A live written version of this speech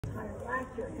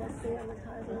tractor because Sam was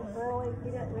kind of a little early. He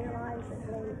didn't realize it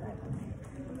late.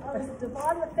 I was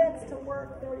on the fence to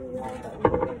work pretty well, but we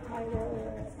were tight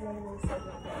earlier when we said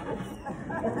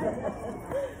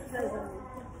because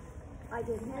I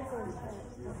did headphones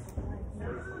first.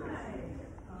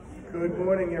 Good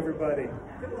morning, everybody.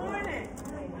 Good morning.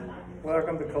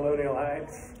 Welcome to Colonial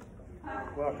Heights.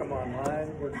 Welcome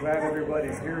online. We're glad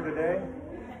everybody's here today.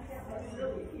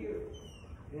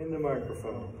 In the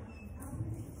microphone.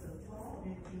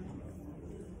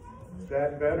 Is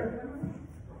that better?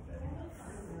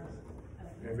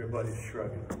 Everybody's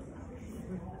shrugging.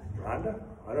 Rhonda?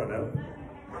 I don't know.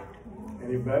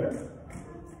 Any better?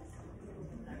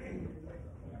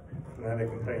 Now they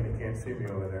complain they can't see me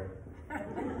over there.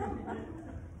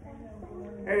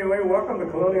 Anyway, welcome to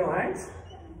Colonial Heights.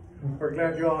 We're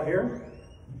glad you're all here.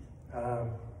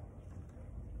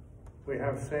 We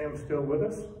have Sam still with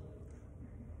us.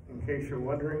 In case you're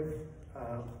wondering,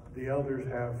 the elders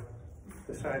have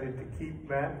decided to keep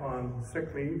Matt on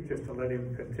sick leave just to let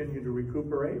him continue to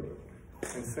recuperate.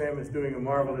 And Sam is doing a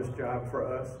marvelous job for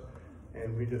us,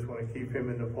 and we just want to keep him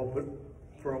in the pulpit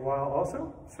for a while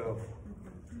also. So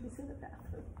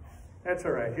that's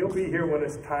all right. He'll be here when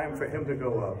it's time for him to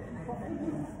go up.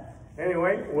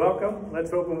 Anyway, welcome.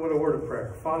 Let's open with a word of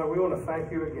prayer. Father, we want to thank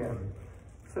you again.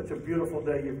 Such a beautiful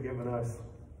day you've given us,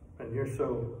 and you're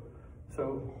so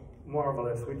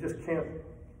marvelous. We just can't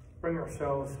bring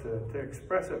ourselves to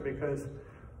express it because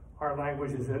our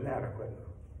language is inadequate.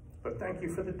 But thank you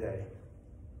for the day.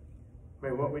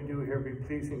 May what we do here be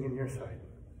pleasing in your sight.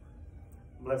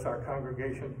 Bless our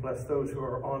congregation. Bless those who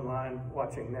are online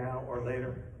watching now or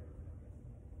later.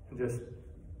 And just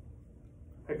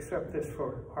accept this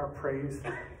for our praise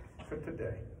for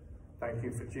today. Thank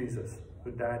you for Jesus, who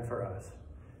died for us.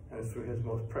 And it's through his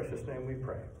most precious name we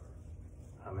pray.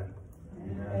 Amen.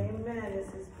 Amen. This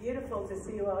is beautiful to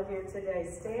see you all here today.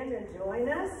 Stand and join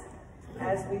us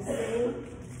as we sing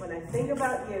When I Think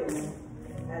About You,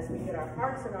 as we get our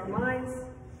hearts and our minds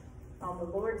on the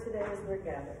Lord today as we're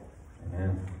gathered.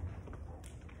 Amen.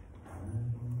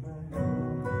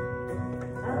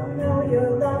 I know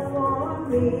your love for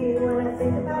me. When I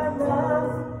think about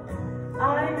love,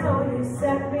 I know you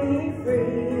set me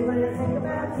free. When I think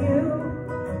about you,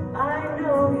 I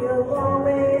know you'll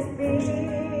always be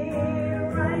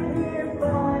right here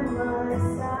by my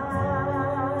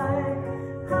side.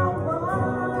 How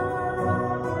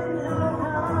long and how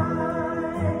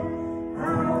high,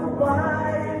 how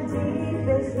wide and deep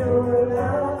is your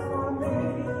love for me?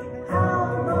 How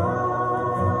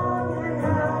long and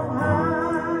how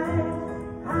high,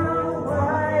 how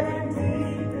wide and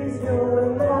deep is your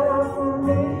love for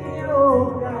me,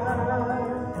 oh God?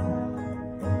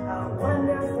 How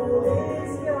wonderful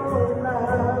is your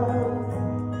love,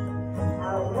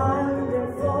 how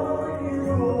wonderful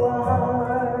you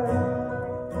are.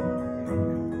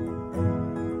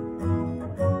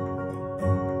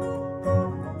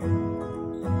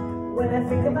 When I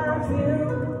think about you,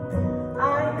 I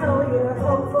know you're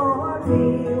hope for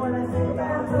me. When I think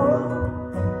about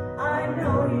hope, I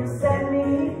know you set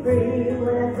me free.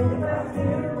 When I think about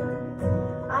you,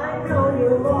 I know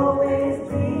you'll always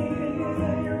be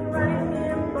right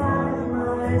here by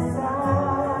my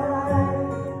side.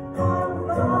 How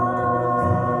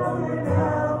long and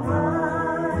how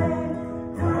high,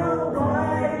 how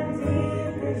wide and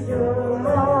deep is your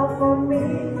love for me?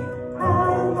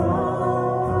 How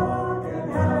long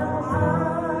and how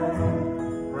high,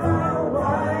 how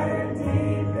wide and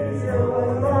deep is your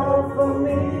love for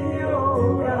me,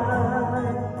 oh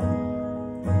God?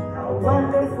 How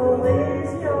wonderful is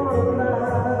your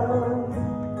love,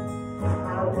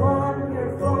 how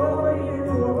wonderful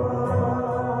you are.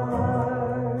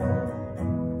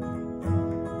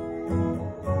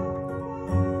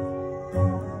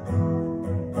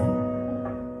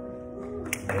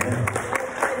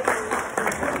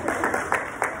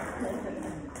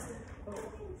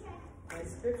 My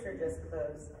scripture just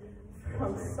closed.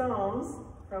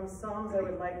 From Psalms, I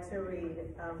would like to read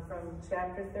from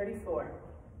chapter 34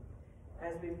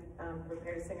 as we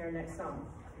prepare to sing our next song.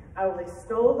 I will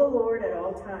extol the Lord at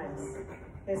all times.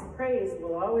 His praise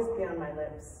will always be on my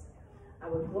lips. I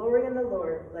will glory in the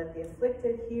Lord. Let the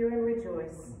afflicted hear and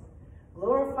rejoice.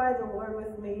 Glorify the Lord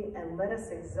with me, and let us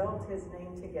exalt his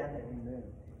name together. Amen.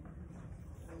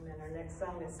 Amen. Our next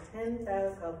song is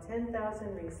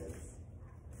 10,000 Reasons.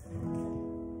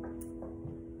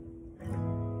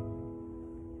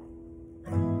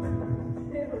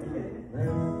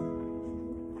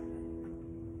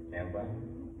 Stand by.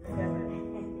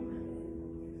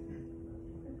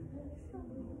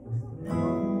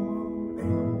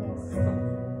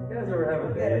 You guys ever have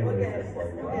a day? We'll get it.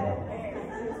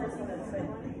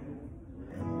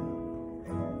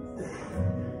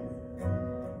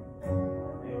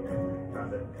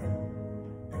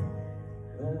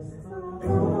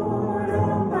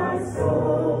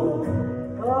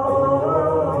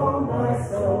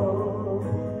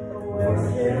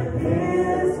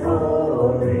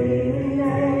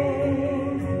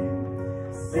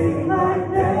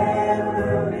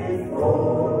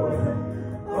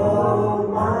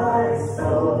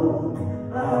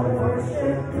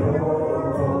 worship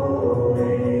your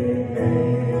holy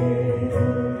name.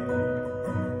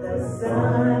 The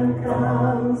sun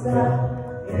comes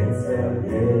up, it's a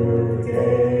new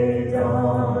day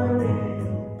dawning.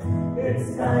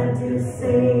 It's time to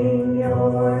sing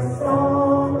your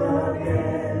song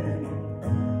again.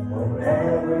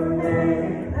 Whatever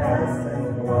may pass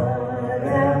and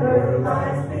whatever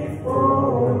lies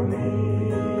before me,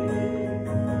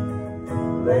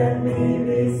 let me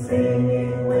be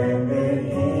singing when the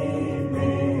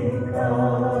evening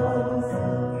comes.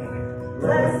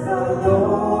 Bless the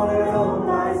Lord, oh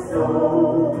my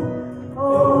soul,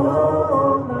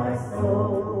 oh my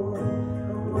soul,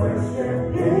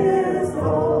 worship His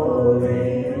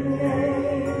holy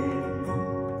name.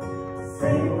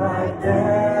 Sing like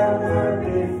never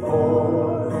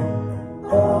before,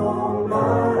 oh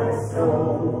my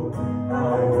soul, I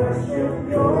worship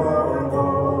your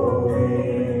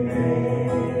holy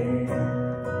name.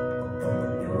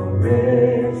 You're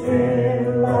rich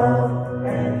in love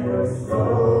and you're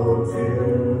slow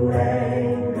to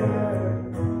anger.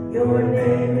 Your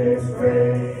name is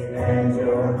great and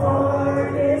your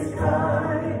heart is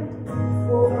kind.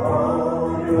 For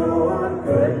all your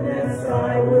goodness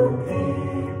I will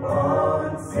keep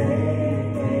on singing.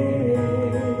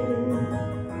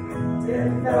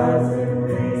 10,000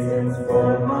 reasons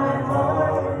for my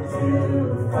heart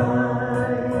to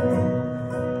find.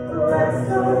 Bless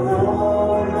the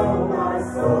Lord, oh my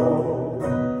soul,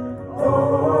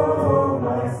 oh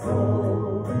my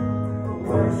soul,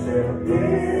 worship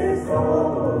His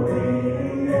holy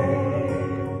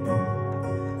name.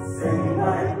 Sing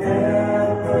like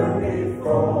never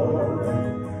before,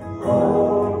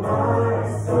 oh my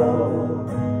soul,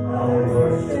 I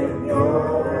worship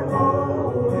your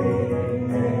holy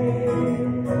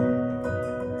name.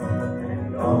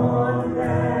 And on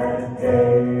that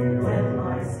day when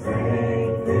my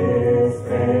strength is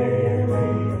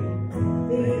failing,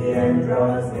 the end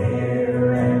draws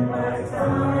near and my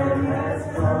time has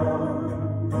come,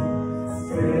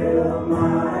 still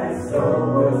my soul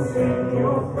will sing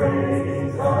your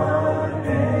praise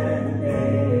unending.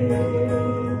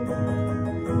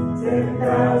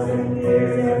 10,000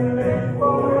 years and then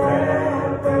forevermore.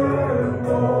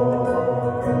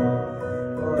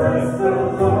 Bless the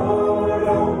Lord,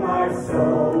 oh my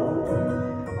soul,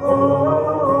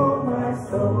 oh my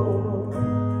soul,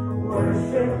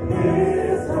 worship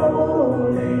His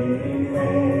holy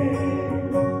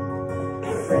name.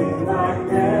 Sing like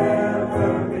never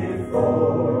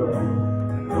before,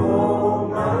 oh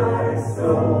my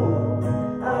soul,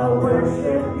 I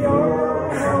worship your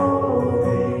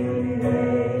holy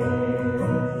name.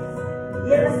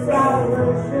 Yes, I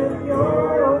worship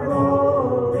your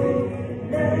holy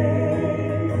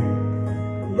name.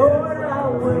 Lord, I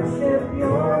worship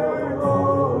your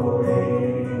holy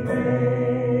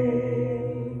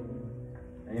name.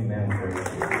 Amen.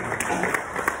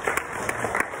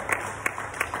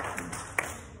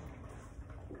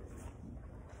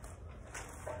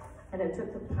 And it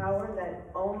took the power that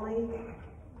only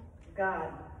God,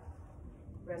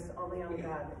 rests only on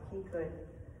God, that He could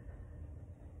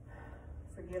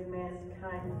forgive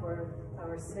mankind for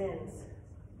our sins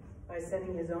by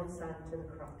sending His own Son to the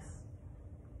cross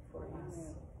for us.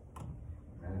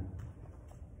 Amen.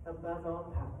 Above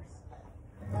all powers.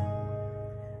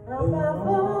 Above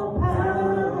all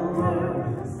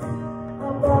powers,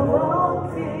 above all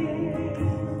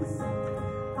kings,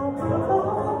 above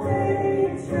all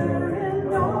nature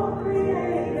and all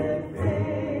created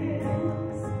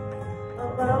things,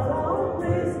 above all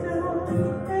wisdom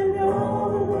and all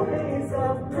the ways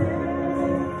of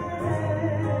man,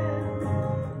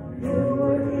 you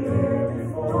were here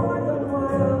before the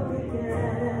world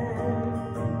began.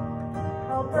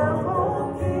 Above all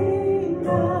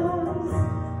kingdoms,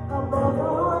 above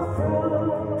all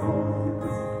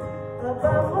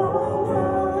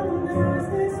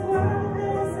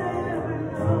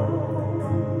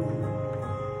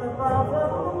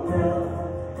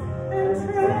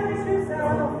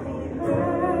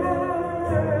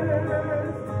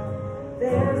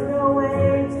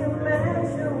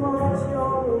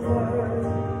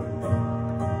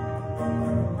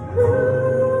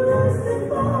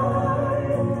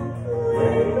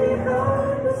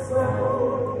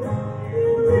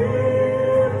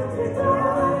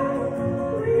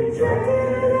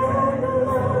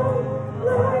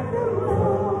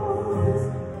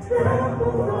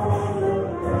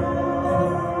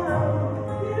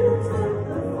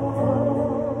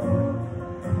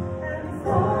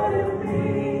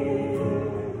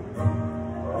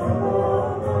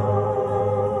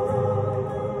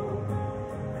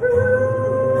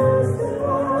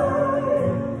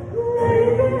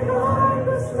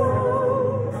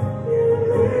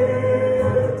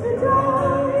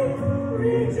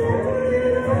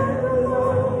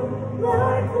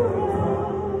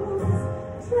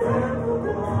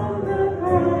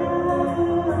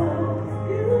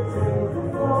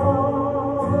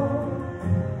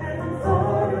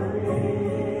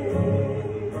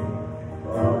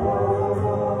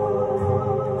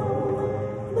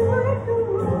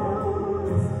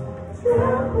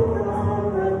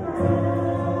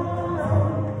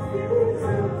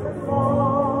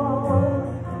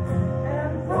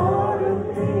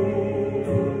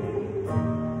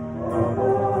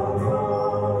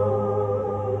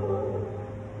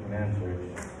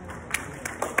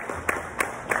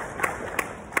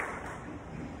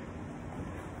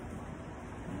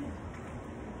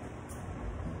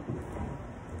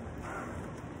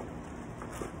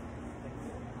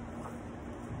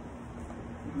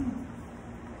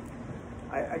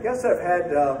guess I've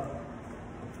had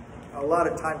a lot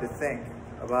of time to think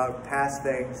about past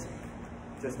things,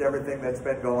 just everything that's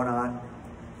been going on.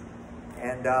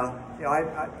 And, you know,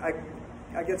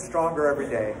 I get stronger every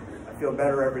day. I feel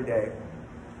better every day.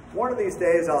 One of these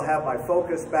days I'll have my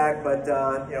focus back, but,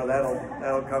 you know,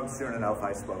 that'll come soon enough,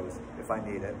 I suppose, if I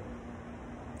need it.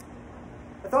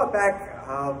 I thought back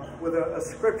with a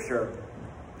scripture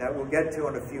that we'll get to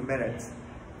in a few minutes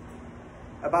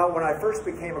about when I first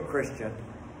became a Christian.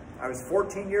 I was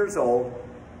 14 years old.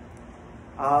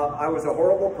 I was a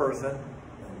horrible person,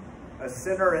 a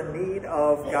sinner in need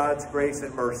of God's grace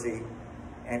and mercy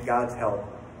and God's help.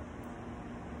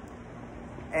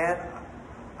 And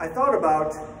I thought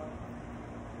about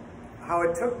how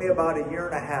it took me about a year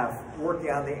and a half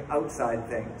working on the outside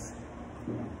things.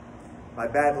 My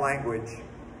bad language,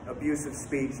 abusive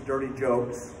speech, dirty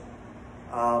jokes,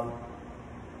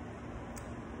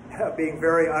 being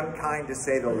very unkind to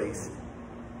say the least.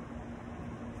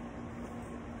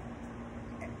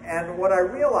 And what I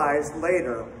realized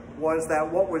later was that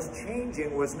what was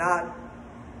changing was not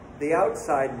the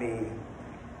outside me,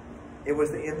 it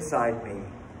was the inside me.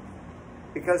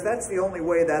 Because that's the only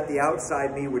way that the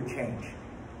outside me would change.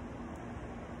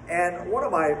 And one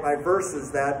of my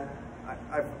verses that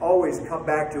I've always come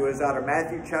back to is out of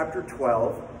Matthew chapter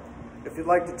 12. If you'd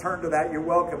like to turn to that, you're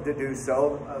welcome to do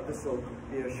so. This will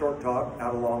be a short talk,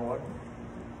 not a long one.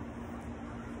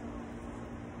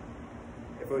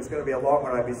 If it was going to be a long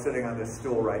one, I'd be sitting on this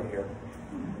stool right here.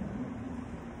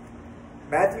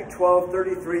 Matthew 12,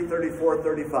 33, 34,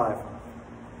 35.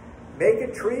 Make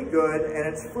a tree good, and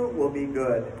its fruit will be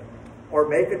good. Or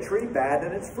make a tree bad,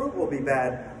 and its fruit will be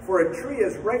bad. For a tree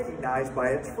is recognized by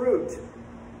its fruit.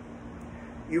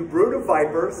 You brood of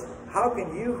vipers, how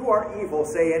can you who are evil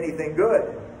say anything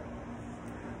good?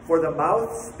 For the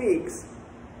mouth speaks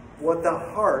what the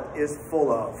heart is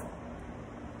full of.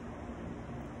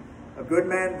 A good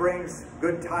man brings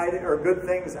good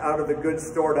things out of the good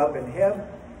stored up in him.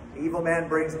 The evil man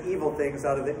brings evil things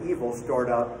out of the evil stored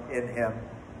up in him.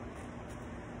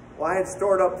 Well, I had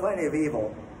stored up plenty of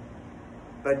evil,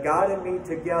 but God and me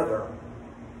together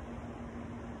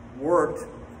worked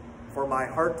for my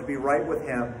heart to be right with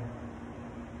him,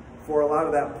 for a lot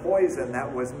of that poison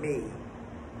that was me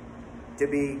to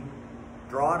be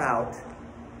drawn out,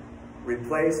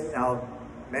 replaced. Now,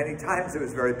 many times it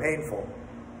was very painful.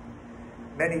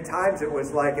 Many times it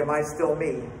was like, am I still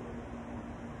me?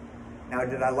 Now,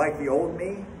 did I like the old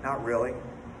me? Not really.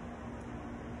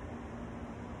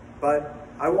 But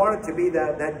I wanted to be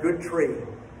that good tree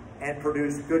and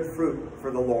produce good fruit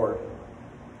for the Lord.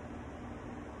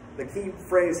 The key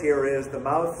phrase here is, the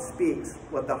mouth speaks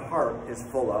what the heart is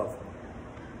full of.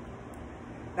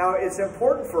 Now, it's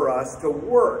important for us to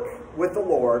work with the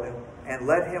Lord and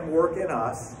let him work in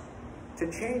us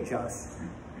to change us,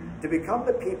 to become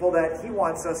the people that he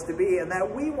wants us to be and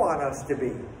that we want us to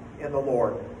be in the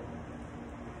Lord.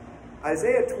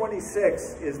 Isaiah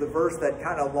 26 is the verse that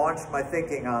kind of launched my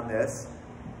thinking on this.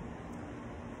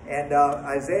 And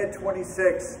Isaiah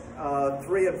 26,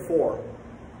 3 and 4.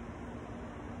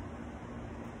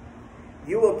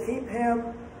 You will keep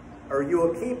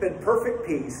in perfect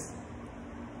peace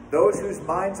those whose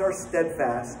minds are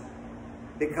steadfast,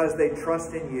 because they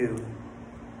trust in you.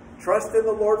 Trust in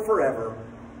the Lord forever,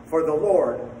 for the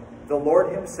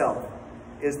Lord himself,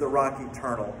 is the rock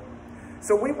eternal.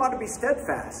 So we want to be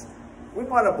steadfast. We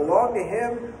want to belong to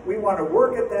him. We want to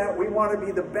work at that. We want to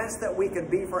be the best that we can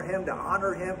be for him, to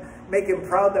honor him, make him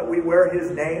proud that we wear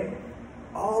his name.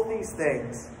 All these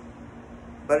things.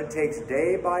 But it takes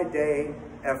day by day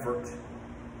effort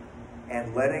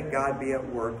and letting God be at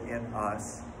work in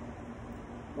us.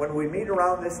 When we meet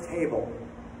around this table,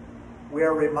 we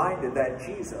are reminded that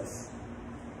Jesus,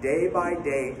 day by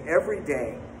day, every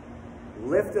day,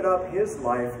 lifted up his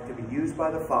life to be used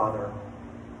by the Father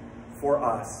for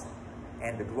us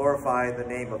and to glorify the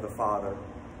name of the Father.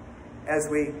 As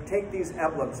we take these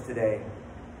emblems today,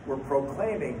 we're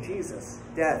proclaiming Jesus'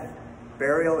 death,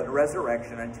 burial, and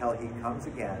resurrection until he comes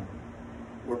again.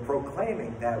 We're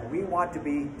proclaiming that we want to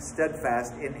be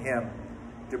steadfast in him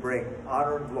to bring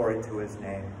honor and glory to his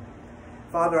name.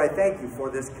 Father, I thank you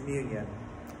for this communion.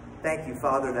 Thank you,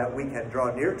 Father, that we can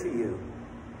draw near to you.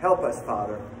 Help us,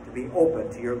 Father, to be open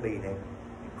to your leading.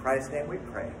 In Christ's name we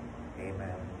pray.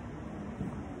 Amen.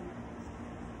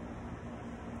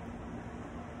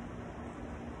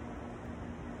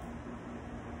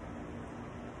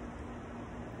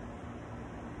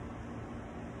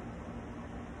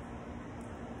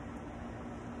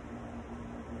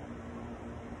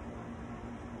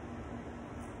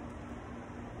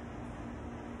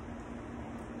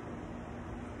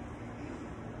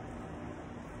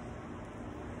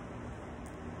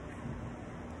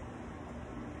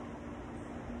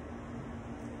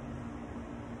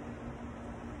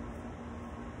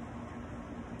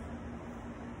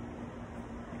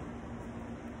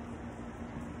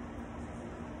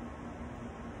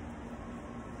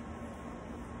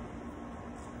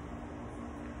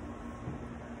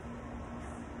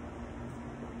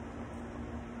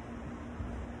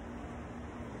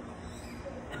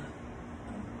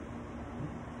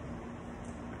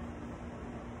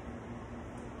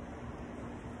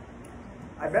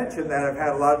 I mentioned that I've had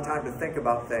a lot of time to think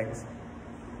about things.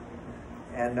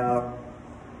 And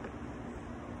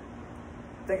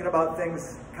thinking about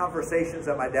things, conversations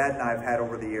that my dad and I have had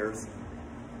over the years.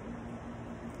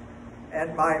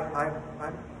 And my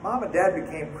mom and dad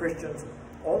became Christians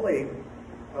only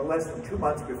less than 2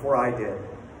 months before I did.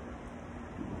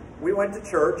 We went to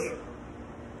church.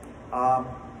 I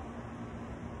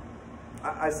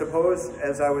suppose,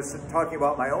 as I was talking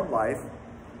about my own life,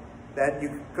 that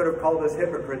you could have called us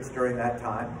hypocrites during that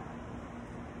time.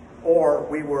 Or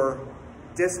we were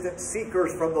distant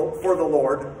seekers for the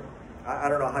Lord. I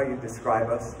don't know how you describe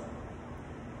us.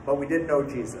 But we did know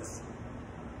Jesus.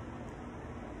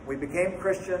 We became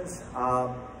Christians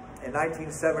in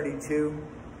 1972.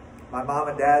 My mom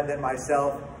and dad, then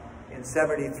myself. In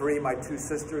 73, my 2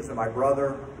 sisters and my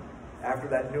brother. After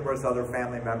that, numerous other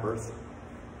family members.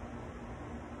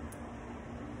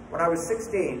 When I was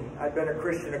 16, I'd been a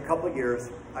Christian a couple years.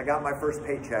 I got my first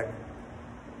paycheck.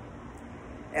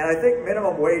 And I think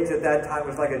minimum wage at that time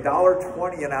was like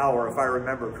 $1.20 an hour, if I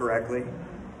remember correctly.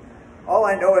 All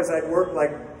I know is I'd work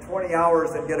like 20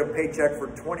 hours and get a paycheck for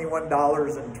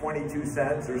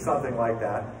 $21.22 or something like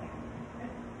that.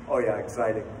 Oh yeah,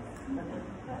 exciting.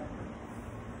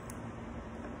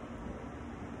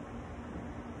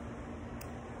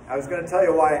 I was going to tell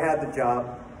you why I had the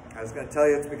job. I was going to tell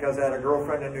you it's because I had a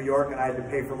girlfriend in New York and I had to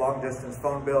pay for long distance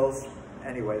phone bills.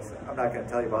 Anyways, I'm not going to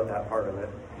tell you about that part of it.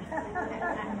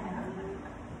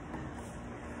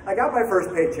 I got my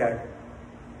first paycheck.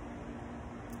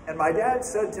 And my dad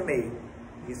said to me,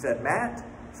 he said, Matt,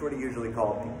 that's what he usually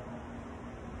called me.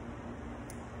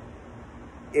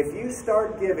 If you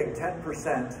start giving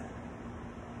 10%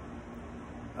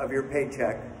 of your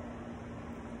paycheck,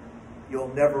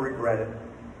 you'll never regret it.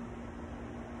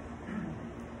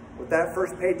 With that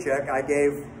first paycheck, I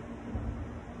gave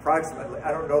approximately,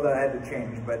 I don't know that I had to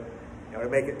change, but to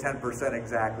make it 10%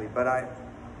 exactly. But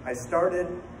I started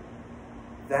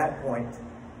that point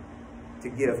to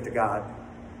give to God.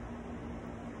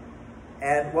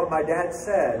 And what my dad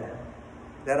said,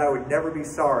 that I would never be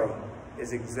sorry,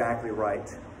 is exactly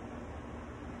right.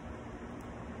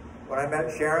 When I met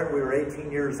Sharon, we were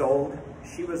 18 years old.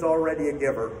 She was already a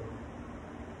giver.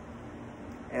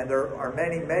 And there are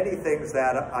many, many things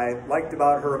that I liked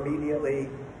about her immediately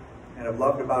and have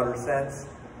loved about her since.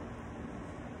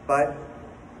 But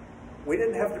we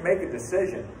didn't have to make a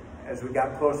decision as we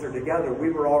got closer together.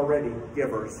 We were already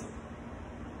givers.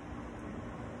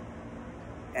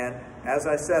 And as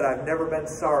I said, I've never been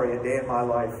sorry a day in my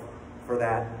life for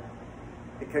that,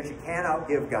 because you can't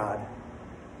outgive God.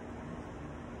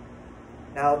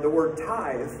 Now, the word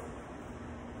tithe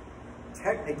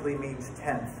technically means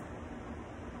tenth,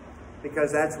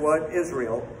 because that's what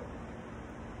Israel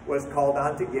was called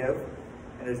on to give.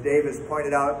 And as Dave has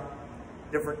pointed out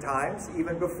different times,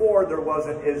 even before there was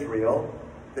an Israel,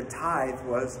 the tithe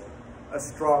was a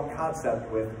strong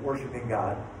concept with worshiping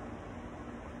God.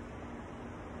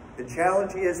 The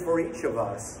challenge is for each of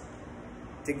us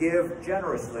to give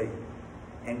generously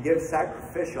and give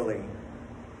sacrificially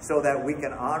so that we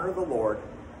can honor the Lord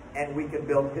and we can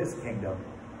build His kingdom.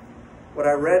 What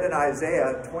I read in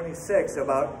Isaiah 26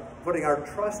 about putting our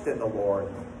trust in the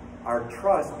Lord, our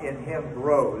trust in Him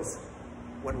grows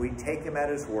when we take Him at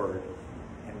His word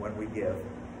and when we give.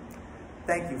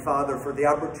 Thank you, Father, for the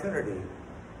opportunity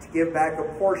to give back a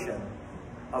portion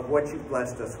of what you've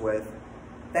blessed us with.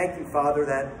 Thank you, Father,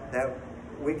 that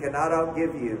we cannot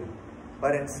outgive you,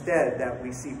 but instead that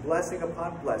we see blessing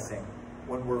upon blessing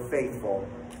when we're faithful,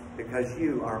 because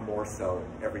you are more so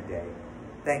every day.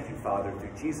 Thank you, Father.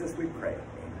 Through Jesus we pray.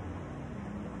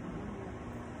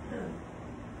 Amen.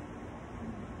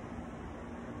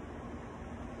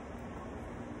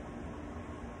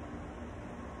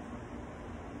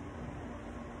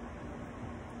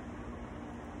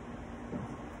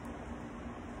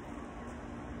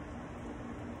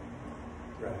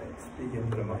 Right, speak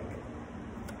into the mic.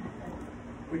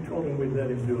 We told him we'd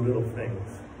let him do little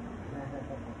things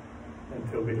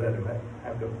until we let him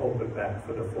have the pulpit back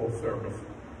for the full service.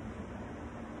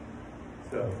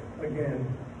 So, again,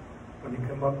 when you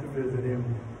come up to visit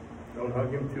him, don't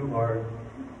hug him too hard.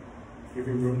 Give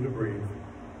him room to breathe.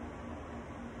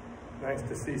 Nice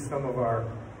to see some of our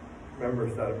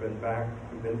members that have been back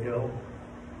and been ill.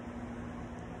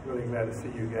 Really glad to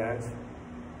see you guys.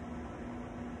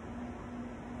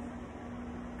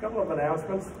 A couple of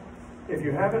announcements. If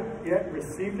you haven't yet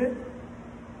received it,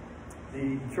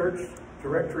 the church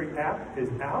directory app is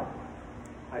out.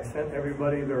 I sent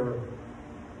everybody their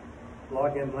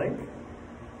login link.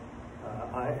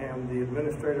 I am the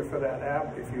administrator for that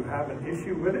app. If you have an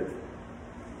issue with it,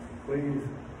 please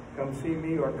come see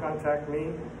me or contact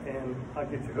me and I'll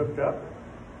get you hooked up.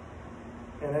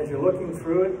 And as you're looking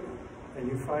through it and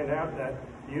you find out that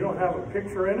you don't have a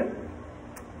picture in it,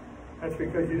 that's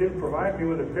because you didn't provide me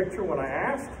with a picture when I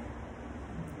asked.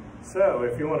 So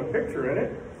if you want a picture in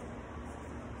it,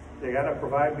 you got to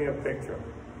provide me a picture.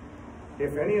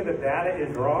 If any of the data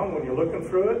is wrong when you're looking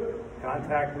through it,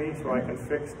 contact me so I can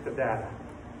fix the data.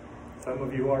 Some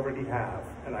of you already have,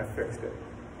 and I fixed it.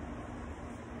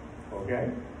 Okay?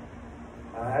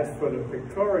 As for the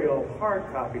pictorial hard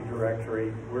copy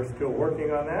directory, we're still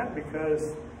working on that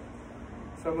because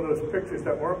some of those pictures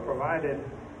that weren't provided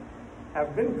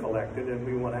have been collected and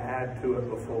we want to add to it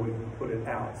before we put it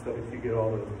out so that you get all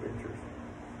those pictures.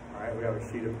 All right, we have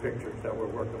a sheet of pictures that we're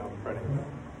working on printing.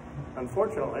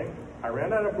 Unfortunately, I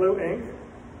ran out of blue ink,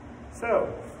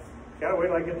 so gotta wait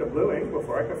till I get the blue ink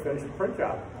before I can finish the print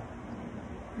job.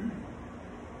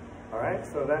 All right,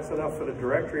 so that's enough for the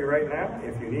directory right now.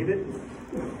 If you need it,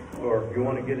 or if you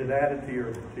want to get it added to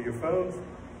your phones,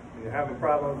 and you have a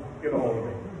problem, get a hold of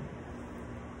me.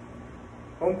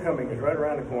 Homecoming is right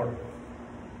around the corner.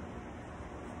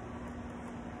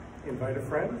 Invite a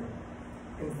friend.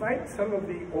 Invite some of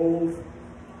the old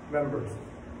members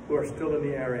who are still in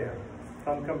the area.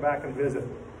 Come back and visit.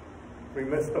 We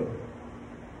miss them.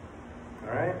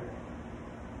 All right?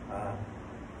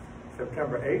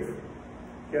 September 8th.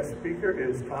 Guest speaker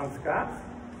is Tom Scott,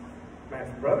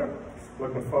 Matt's brother.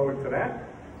 Looking forward to that.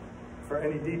 For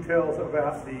any details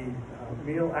about the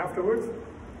meal afterwards,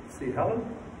 see Helen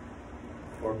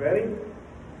or Betty.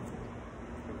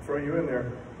 I'll throw you in there.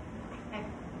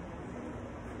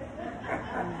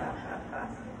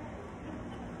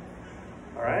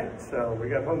 All right, so we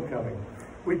got homecoming.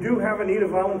 We do have a need of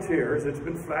volunteers. It's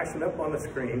been flashing up on the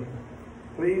screen.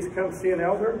 Please come see an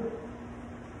elder.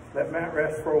 Let Matt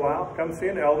rest for a while. Come see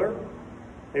an elder.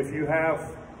 If you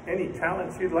have any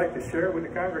talents you'd like to share with the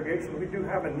congregation, we do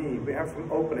have a need. We have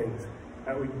some openings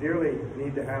that we dearly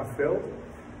need to have filled.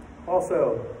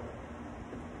 Also,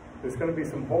 there's going to be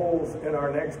some holes in our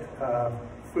next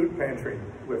food pantry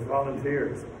with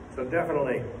volunteers. So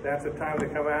definitely, that's the time to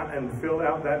come out and fill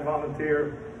out that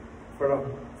volunteer for the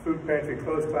food pantry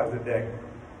closed closet day.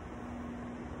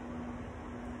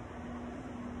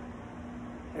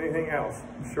 Anything else?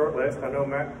 Short list. I know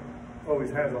Matt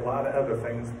always has a lot of other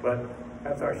things, but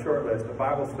that's our short list. The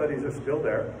Bible studies are still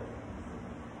there.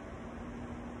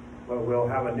 Well, we'll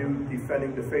have a new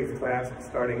Defending the Faith class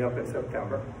starting up in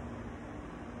September.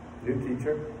 New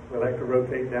teacher. We like to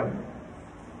rotate them.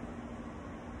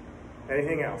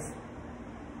 Anything else?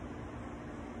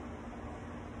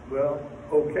 Well,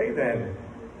 okay then.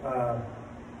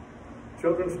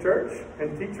 Children's church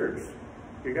and teachers.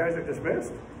 You guys are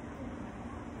dismissed.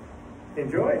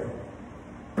 Enjoy.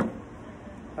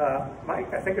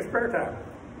 Mike, I think it's prayer time.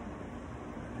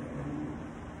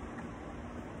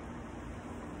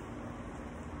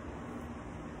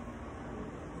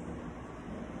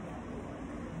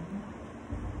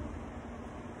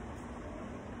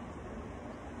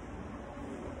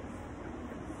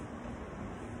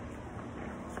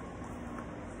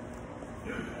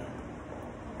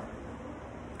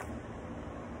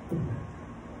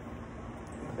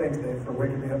 Thanks, Dave, for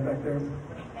waking me up back there.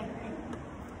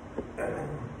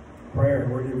 Prayer,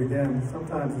 where do you begin?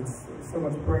 Sometimes it's so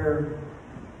much prayer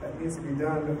that needs to be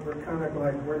done that we're kind of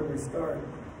like, where do we start?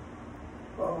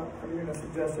 Well, I'm giving a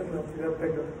suggestion. If you haven't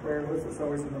picked up the prayer list, it's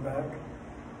always in the back.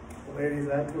 The ladies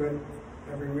add to it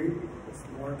every week. It's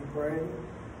more to pray,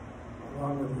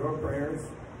 along with your prayers.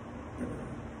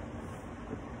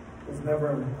 There's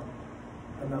never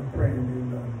enough praying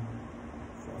being done.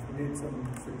 So if you need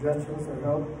some suggestions or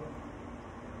help,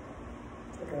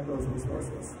 check out those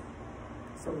resources.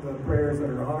 Some of the prayers that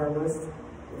are on our list,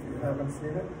 if you haven't seen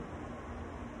it,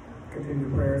 continue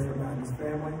prayers for Matt and his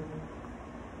family.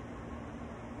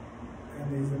 And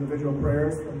these individual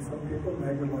prayers from some people,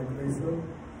 Megan, like Lisa.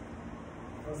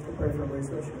 Let's pray for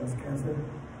Lisa, she has cancer.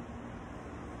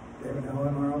 Dave and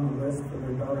Helen are on the list for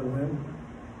their daughter Lynn.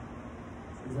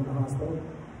 She's in the hospital.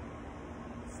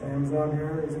 Sam's on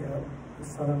here, he's got his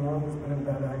son-in-law who's been in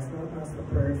a bad accident. Ask for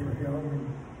prayers for healing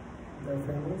and their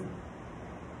families.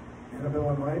 Annabelle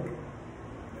and Mike,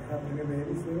 they're having a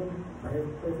baby soon. Pray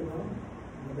for them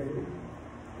and the baby.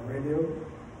 A radio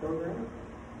program.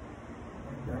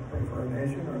 Pray for our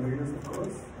nation, our leaders, of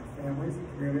course, our families, the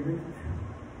community.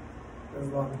 There's a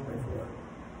lot to pray for.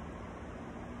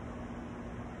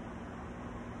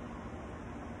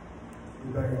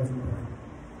 You better have some prayer.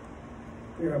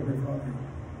 Dear Heavenly Father,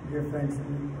 we give thanks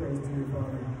and praise to you,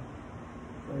 Father,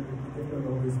 for the gift of the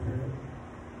Holy Spirit.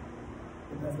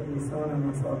 The death of your Son and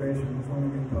our salvation is only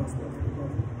made possible through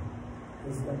both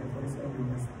his sacrifice and your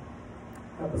mercy.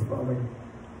 Help us, Father,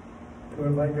 to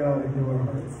invite God into our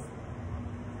hearts,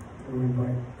 to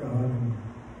invite God and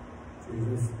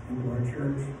Jesus into our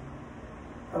church.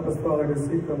 Help us, Father, to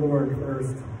seek the Lord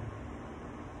first,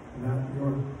 and that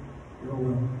your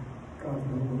will, God's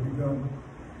will be done.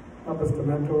 Help us to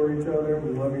mentor each other,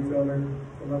 to love each other,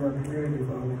 to love our community,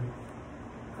 Father.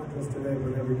 Help us today,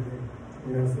 but every day.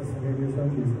 We ask this in the name of your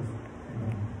Son, Jesus.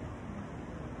 Amen.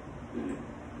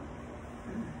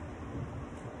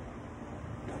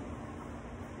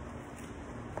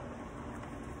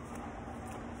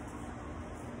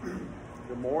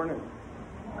 Good morning.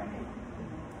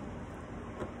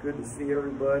 Good to see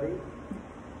everybody.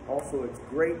 Also, it's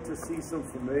great to see some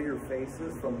familiar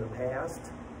faces from the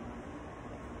past.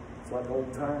 It's like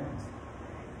old times.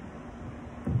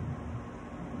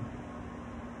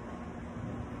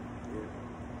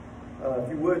 If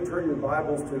you would, turn your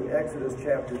Bibles to Exodus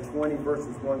chapter 20,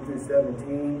 verses 1 through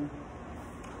 17.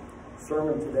 The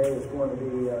sermon today is going to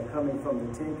be coming from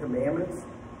the Ten Commandments.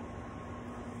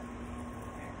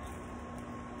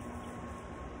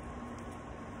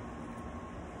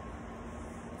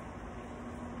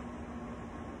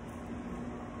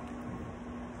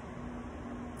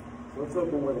 Let's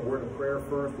open with a word of prayer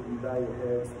first, if you bow your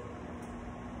heads.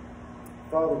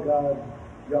 Father God,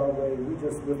 Yahweh, we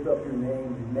just lift up your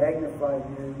name. We magnify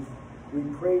you. We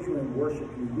praise you and worship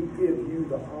you. We give you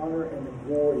the honor and the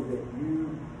glory that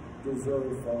you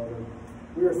deserve, Father.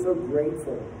 We are so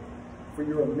grateful for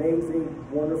your amazing,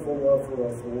 wonderful love for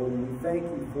us, Lord. And we thank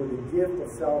you for the gift of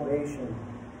salvation,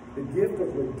 the gift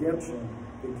of redemption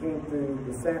that came through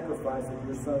the sacrifice of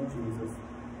your Son, Jesus.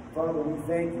 Father, we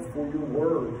thank you for your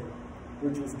word,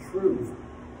 which is truth,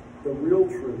 the real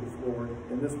truth, Lord,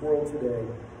 in this world today,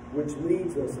 which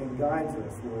leads us and guides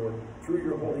us, Lord, through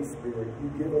your Holy Spirit. You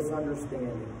give us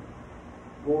understanding.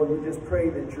 Lord, we just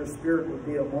pray that your Spirit would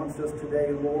be amongst us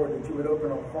today, Lord, that you would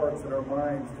open our hearts and our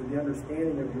minds to the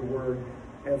understanding of your word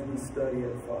as we study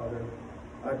it, Father.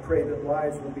 I pray that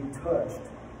lives will be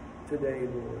touched today,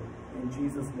 Lord. In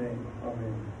Jesus' name,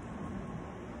 amen.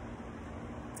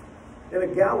 In a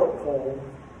Gallup poll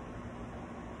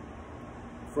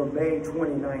from May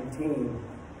 2019,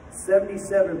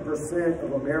 77%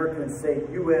 of Americans say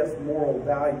U.S. moral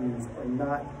values are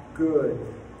not good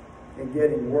and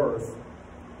getting worse.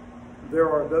 There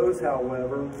are those,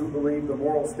 however, who believe the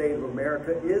moral state of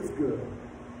America is good.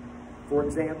 For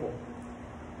example,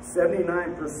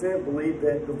 79% believe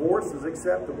that divorce is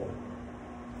acceptable.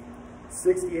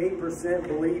 68%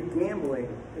 believe gambling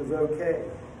is okay.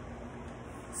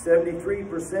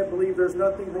 73% believe there's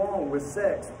nothing wrong with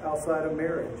sex outside of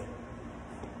marriage.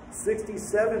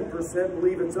 67%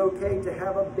 believe it's okay to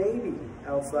have a baby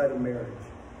outside of marriage.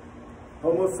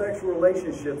 Homosexual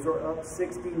relationships are up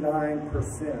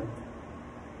 69%.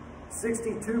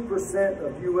 62%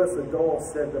 of U.S. adults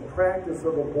said the practice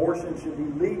of abortion should be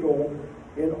legal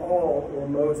in all or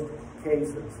most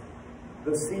cases.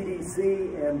 The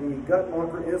CDC and the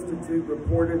Guttmacher Institute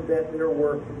reported that there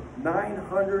were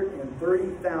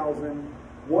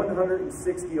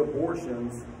 930,160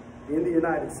 abortions in the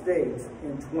United States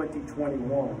in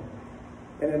 2021.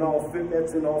 And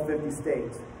that's in all 50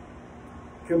 states,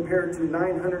 compared to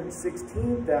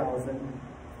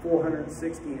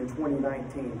 916,460 in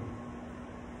 2019.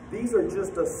 These are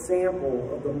just a sample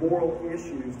of the moral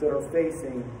issues that are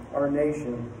facing our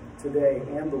nation today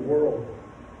and the world.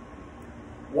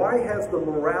 Why has the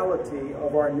morality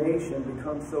of our nation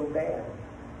become so bad?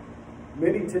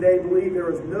 Many today believe there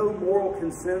is no moral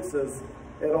consensus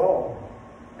at all.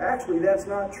 Actually, that's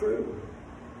not true.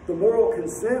 The moral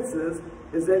consensus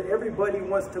is that everybody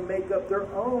wants to make up their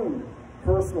own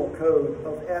personal code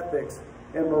of ethics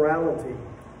and morality,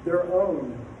 their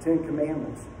own Ten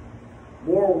Commandments.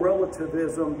 Moral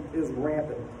relativism is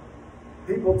rampant.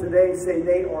 People today say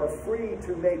they are free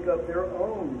to make up their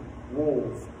own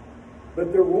rules.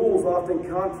 But their rules often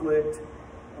conflict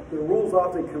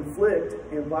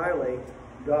and violate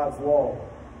God's law.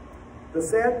 The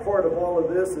sad part of all of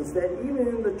this is that even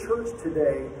in the church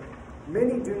today,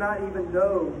 many do not even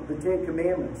know the Ten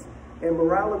Commandments. And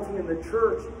morality in the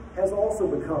church has also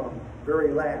become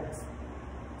very lax.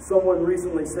 Someone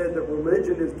recently said that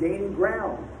religion is gaining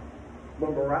ground,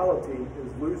 but morality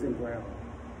is losing ground.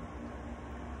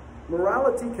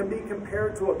 Morality can be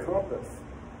compared to a compass.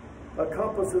 A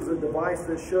compass is a device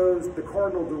that shows the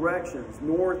cardinal directions,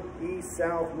 north, east,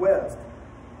 south, west,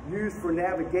 used for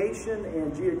navigation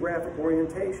and geographic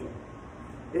orientation.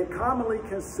 It commonly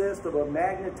consists of a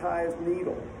magnetized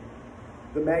needle.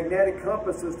 The magnetic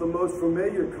compass is the most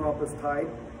familiar compass type,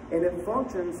 and it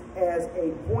functions as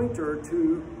a pointer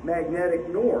to magnetic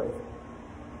north.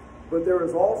 But there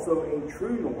is also a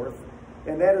true north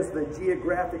and that is the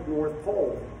geographic North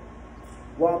Pole.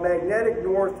 While magnetic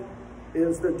north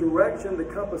is the direction the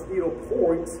compass needle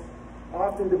points,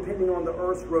 often depending on the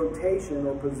Earth's rotation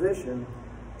or position,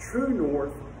 true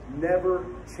north never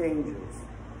changes.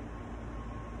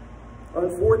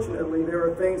 Unfortunately, there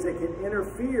are things that can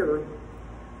interfere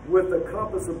with the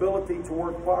compass ability to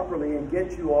work properly and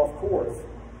get you off course.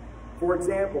 For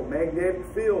example, magnetic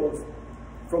fields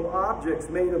from objects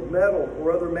made of metal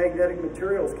or other magnetic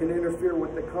materials can interfere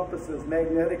with the compass's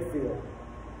magnetic field.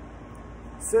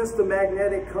 Since the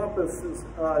magnetic compasses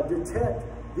detect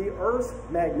the Earth's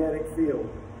magnetic field,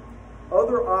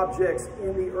 other objects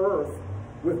in the Earth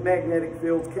with magnetic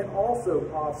fields can also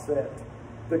offset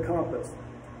the compass.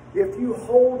 If you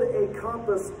hold a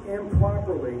compass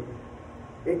improperly,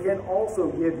 it can also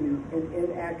give you an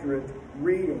inaccurate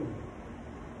reading.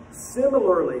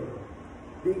 Similarly,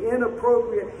 the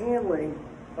inappropriate handling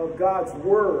of God's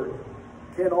Word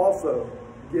can also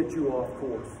get you off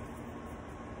course.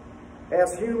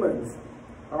 As humans,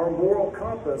 our moral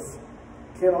compass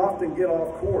can often get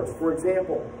off course. For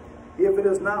example, if it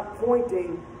is not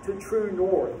pointing to true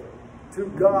north, to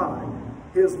God,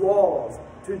 His laws,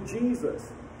 to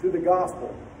Jesus, to the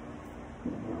gospel.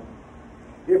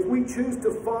 If we choose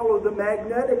to follow the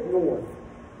magnetic north,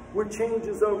 which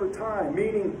changes over time,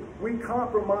 meaning we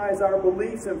compromise our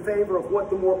beliefs in favor of what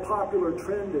the more popular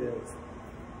trend is,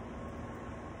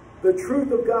 the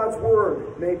truth of God's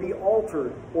Word may be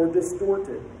altered or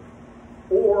distorted,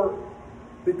 or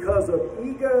because of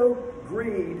ego,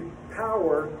 greed,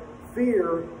 power,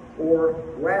 fear, or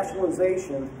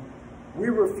rationalization, we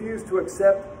refuse to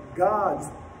accept God's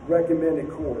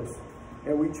recommended course,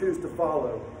 and we choose to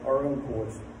follow our own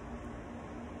course.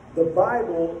 The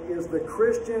Bible is the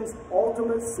Christian's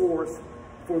ultimate source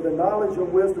for the knowledge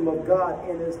and wisdom of God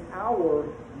and is our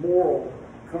moral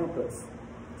compass.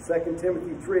 2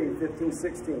 Timothy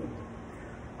 3:15-16.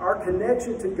 Our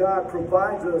connection to God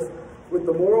provides us with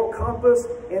the moral compass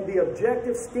and the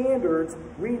objective standards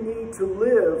we need to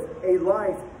live a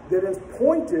life that is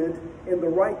pointed in the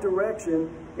right direction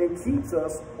and keeps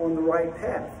us on the right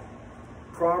path.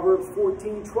 Proverbs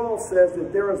 14:12 says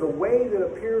that there is a way that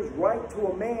appears right to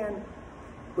a man,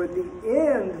 but the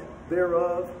end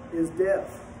thereof is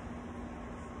death.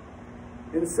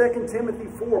 In 2 Timothy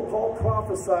 4, Paul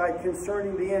prophesied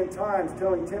concerning the end times,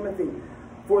 telling Timothy,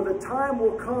 "For the time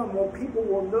will come when people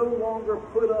will no longer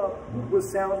put up with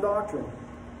sound doctrine.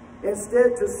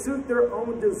 Instead, to suit their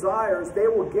own desires, they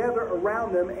will gather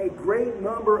around them a great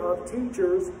number of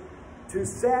teachers to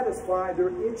satisfy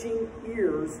their itching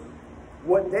ears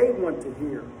what they want to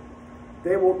hear.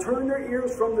 They will turn their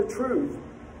ears from the truth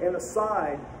and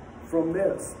aside to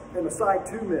myths."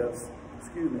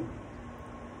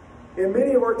 In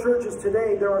many of our churches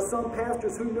today, there are some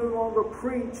pastors who no longer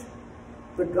preach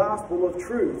the gospel of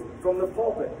truth from the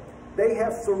pulpit. They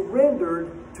have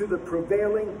surrendered to the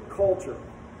prevailing culture.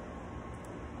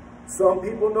 Some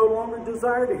people no longer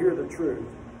desire to hear the truth.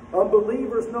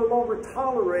 Unbelievers no longer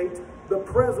tolerate the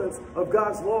presence of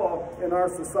God's law in our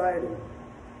society.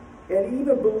 And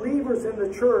even believers in the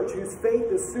church whose faith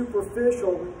is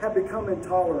superficial have become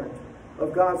intolerant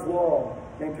of God's law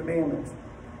and commandments.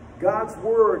 God's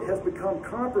word has become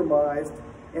compromised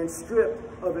and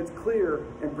stripped of its clear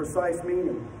and precise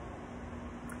meaning.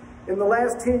 In the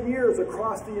last 10 years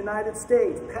across the United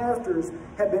States, pastors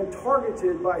have been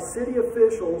targeted by city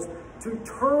officials to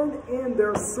turn in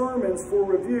their sermons for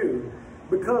review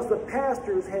because the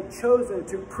pastors had chosen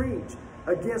to preach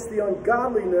against the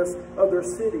ungodliness of their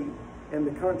city and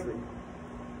the country.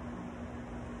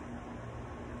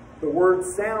 The word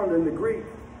sound in the Greek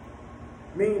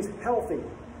means healthy.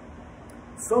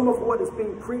 Some of what is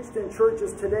being preached in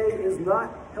churches today is not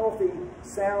healthy,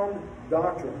 sound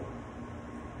doctrine.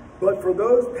 But for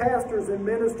those pastors and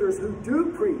ministers who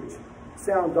do preach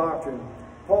sound doctrine,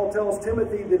 Paul tells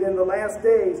Timothy that in the last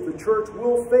days the church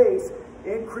will face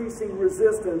increasing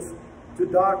resistance to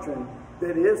doctrine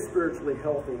that is spiritually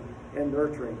healthy and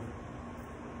nurturing.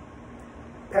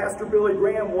 Pastor Billy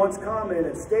Graham once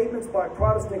commented, "Statements by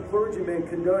Protestant clergymen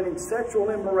condoning sexual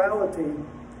immorality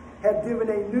have given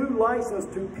a new license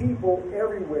to people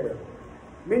everywhere.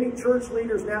 Many church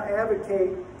leaders now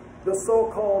advocate the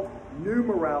so-called new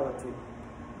morality."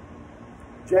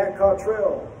 Jack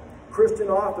Cottrell, Christian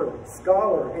author,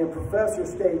 scholar, and professor,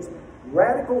 states,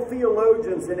 "Radical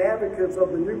theologians and advocates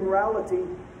of the new morality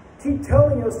keep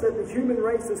telling us that the human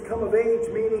race has come of age,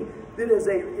 meaning that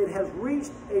it has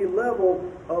reached a level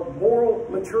of moral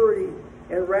maturity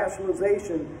and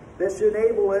rationalization that should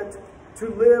enable it to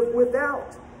live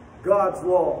without God's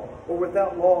law or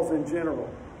without laws in general."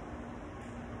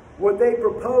 What they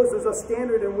propose is a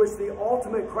standard in which the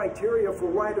ultimate criteria for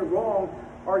right or wrong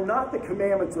are not the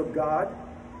commandments of God,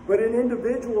 but an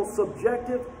individual's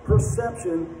subjective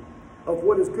perception of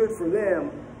what is good for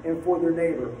them and for their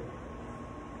neighbor.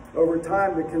 Over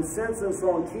time, the consensus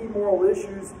on key moral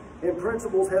issues and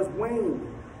principles has waned,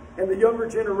 and the younger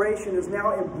generation is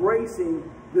now embracing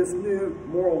this new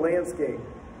moral landscape.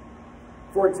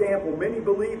 For example, many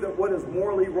believe that what is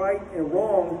morally right and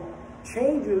wrong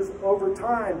changes over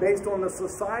time based on the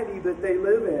society that they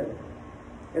live in,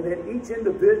 and that each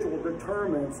individual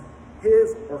determines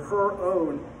his or her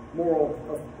own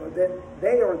that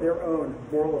they are their own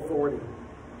moral authority.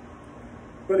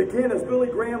 But again, as Billy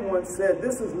Graham once said,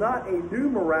 this is not a new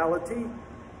morality.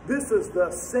 This is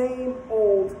the same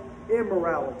old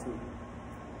immorality.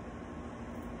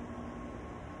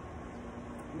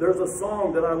 There's a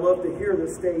song that I love to hear that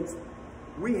states,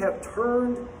 "We have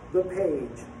turned the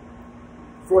page,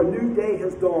 for a new day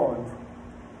has dawned.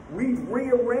 We've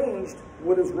rearranged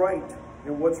what is right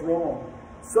and what's wrong.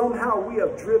 Somehow we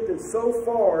have drifted so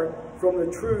far from the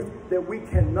truth that we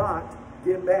cannot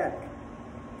get back.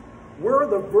 Where are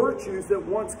the virtues that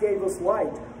once gave us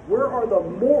light? Where are the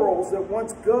morals that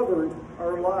once governed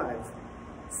our lives?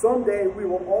 Someday we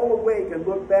will all awake and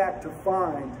look back to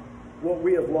find what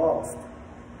we have lost.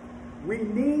 We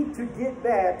need to get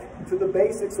back to the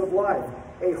basics of life,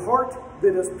 a heart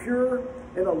that is pure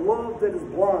and a love that is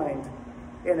blind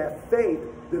and a faith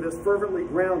that is fervently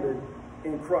grounded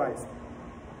in Christ."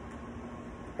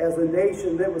 As a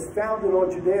nation that was founded on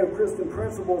Judeo-Christian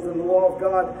principles and the law of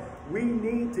God, we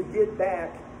need to get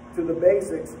back to the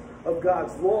basics of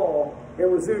God's law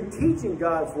and resume teaching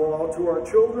God's law to our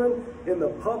children in the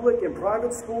public and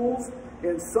private schools,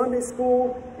 in Sunday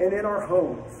school, and in our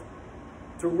homes,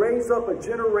 to raise up a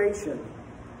generation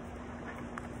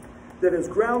that is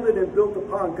grounded and built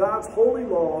upon God's holy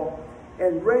law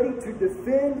and ready to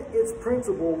defend its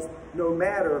principles no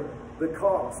matter the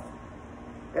cost.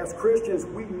 As Christians,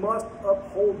 we must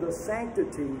uphold the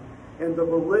sanctity and the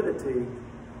validity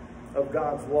of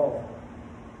God's law.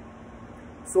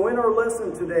 So in our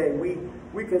lesson today,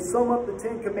 we can sum up the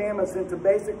 10 Commandments into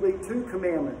basically 2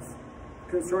 commandments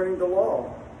concerning the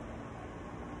law.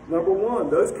 Number 1,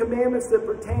 those commandments that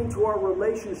pertain to our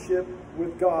relationship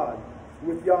with God,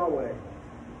 with Yahweh.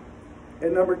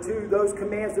 And number 2, those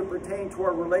commands that pertain to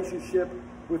our relationship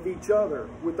with each other,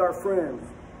 with our friends,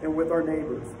 and with our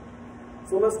neighbors.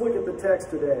 So let's look at the text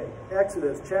today.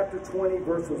 Exodus chapter 20,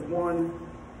 verses 1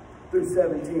 through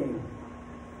 17.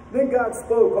 Then God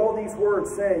spoke all these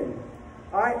words, saying,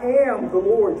 "I am the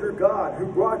Lord your God, who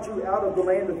brought you out of the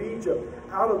land of Egypt,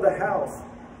 out of the house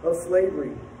of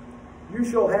slavery. You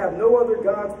shall have no other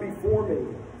gods before me.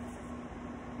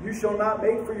 You shall not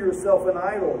make for yourself an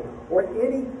idol, or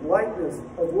any likeness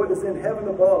of what is in heaven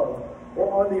above,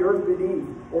 or on the earth beneath,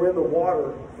 or in the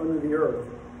water under the earth.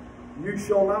 You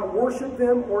shall not worship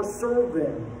them or serve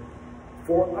them.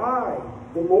 For I,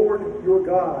 the Lord your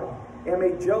God, am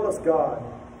a jealous God,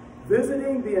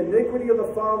 visiting the iniquity of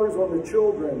the fathers on the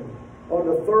children, on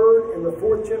the 3rd and the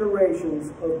 4th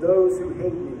generations of those who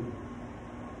hate me,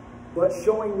 but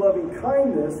showing loving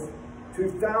kindness to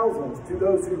thousands, to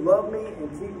those who love me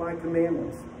and keep my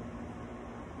commandments.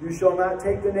 You shall not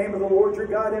take the name of the Lord your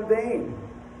God in vain,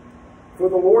 for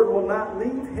the Lord will not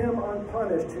leave him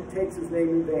unpunished who takes his name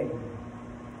in vain.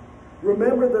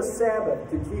 Remember the Sabbath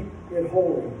to keep it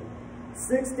holy.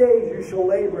 6 days you shall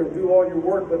labor and do all your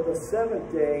work, but the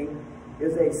 7th day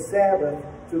is a Sabbath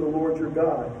to the Lord your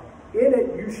God. In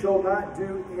it you shall not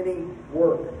do any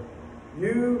work.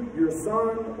 You, your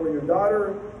son or your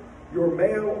daughter, your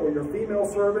male or your female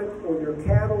servant, or your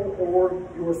cattle, or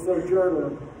your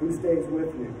sojourner who stays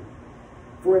with you.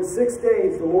 For in 6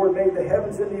 days the Lord made the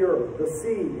heavens and the earth, the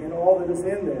sea, and all that is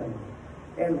in them,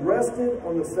 and rested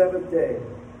on the 7th day.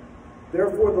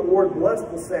 Therefore the Lord blessed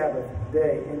the Sabbath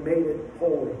day and made it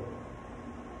holy.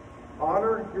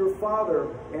 Honor your father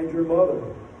and your mother,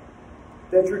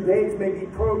 that your days may be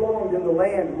prolonged in the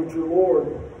land which the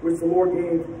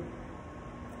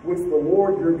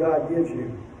Lord your God gives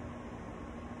you.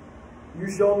 You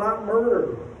shall not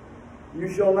murder. You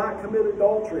shall not commit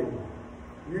adultery.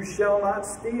 You shall not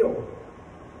steal.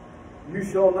 You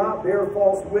shall not bear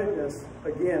false witness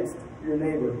against your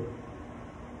neighbor.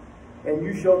 And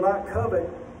you shall not covet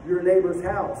your neighbor's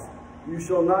house. You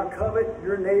shall not covet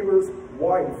your neighbor's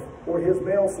wife, or his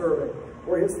male servant,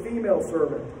 or his female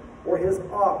servant, or his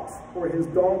ox, or his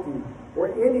donkey, or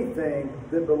anything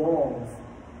that belongs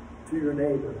to your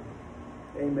neighbor.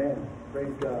 Amen.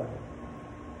 Praise God.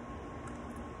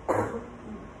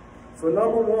 So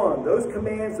number 1, those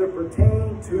commands that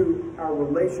pertain to our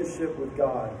relationship with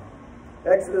God.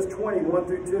 Exodus 20, 1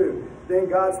 through 2. Then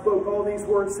God spoke all these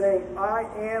words, saying, I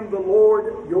am the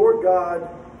Lord your God,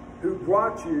 who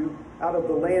brought you out of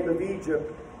the land of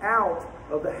Egypt, out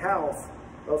of the house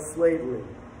of slavery.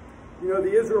 You know,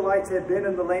 the Israelites had been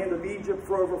in the land of Egypt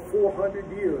for over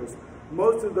 400 years,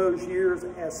 most of those years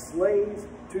as slaves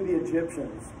to the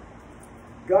Egyptians.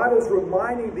 God is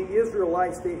reminding the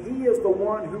Israelites that He is the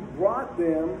one who brought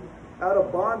them out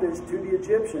of bondage to the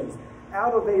Egyptians,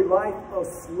 out of a life of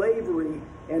slavery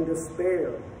and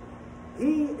despair.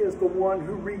 He is the one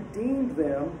who redeemed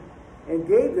them and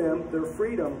gave them their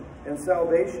freedom and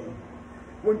salvation.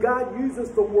 When God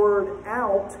uses the word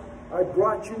out, I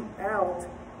brought you out,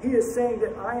 He is saying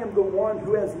that I am the one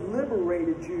who has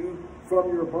liberated you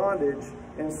from your bondage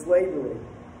and slavery.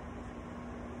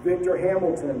 Victor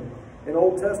Hamilton, an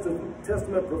Old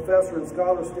Testament professor and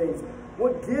scholar, states,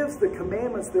 what gives the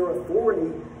commandments their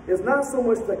authority is not so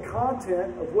much the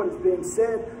content of what is being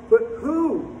said, but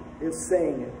who is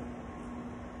saying it.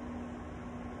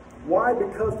 Why?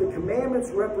 Because the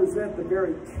commandments represent the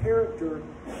very character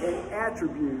and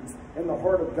attributes in the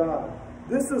heart of God.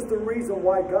 This is the reason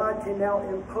why God can now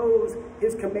impose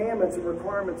His commandments and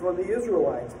requirements on the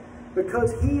Israelites.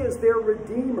 Because He is their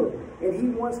Redeemer, and He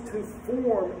wants to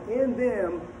form in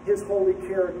them His holy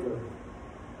character.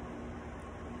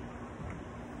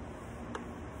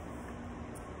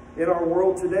 In our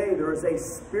world today, there is a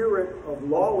spirit of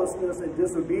lawlessness and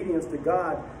disobedience to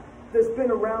God that's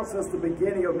been around since the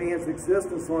beginning of man's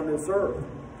existence on this earth.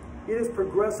 It is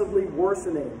progressively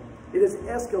worsening. It is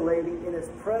escalating in its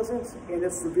presence and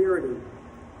its severity,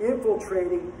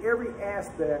 infiltrating every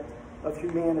aspect of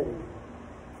humanity,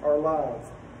 our lives.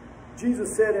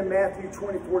 Jesus said in Matthew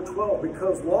 24:12,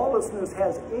 because lawlessness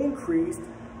has increased,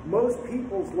 most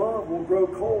people's love will grow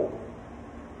cold.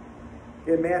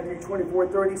 In Matthew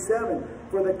 24:37,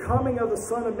 for the coming of the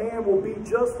Son of Man will be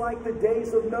just like the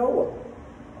days of Noah.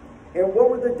 And what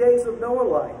were the days of Noah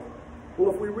like?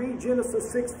 Well, if we read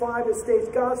Genesis 6:5, it states,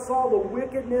 God saw the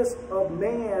wickedness of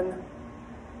man.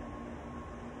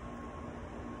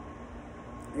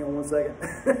 Hang on one second.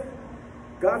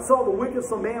 God saw the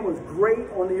wickedness of man was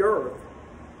great on the earth,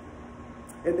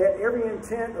 and that every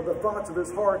intent of the thoughts of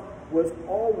his heart was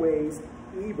always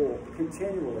evil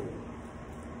continually.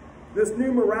 This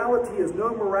new morality is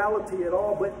no morality at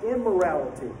all, but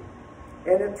immorality.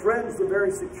 And it threatens the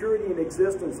very security and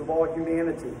existence of all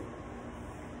humanity.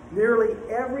 Nearly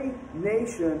every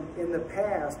nation in the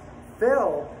past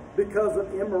fell because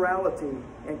of immorality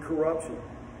and corruption.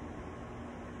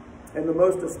 And the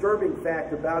most disturbing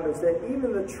fact about it is that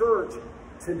even the church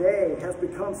today has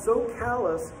become so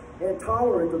callous and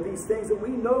tolerant of these things that we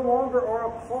no longer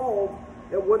are appalled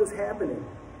at what is happening.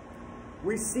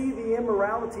 We see the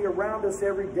immorality around us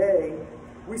every day.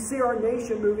 We see our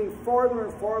nation moving farther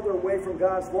and farther away from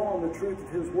God's law and the truth of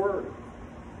His Word.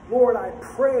 Lord, I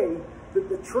pray that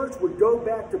the church would go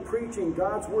back to preaching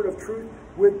God's Word of truth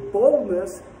with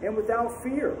boldness and without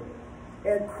fear,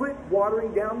 and quit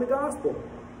watering down the gospel.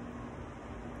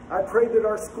 I pray that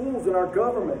our schools and our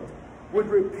government would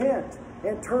repent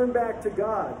and turn back to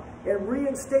God and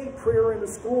reinstate prayer in the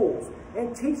schools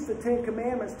and teach the 10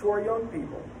 Commandments to our young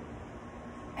people.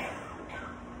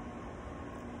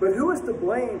 But who is to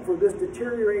blame for this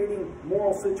deteriorating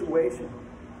moral situation?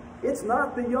 It's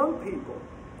not the young people.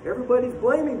 Everybody's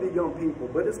blaming the young people,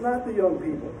 but it's not the young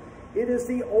people. It is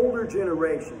the older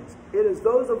generations. It is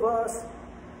those of us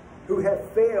who have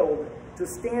failed to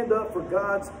stand up for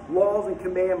God's laws and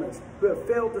commandments, who have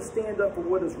failed to stand up for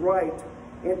what is right,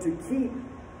 and to keep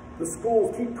the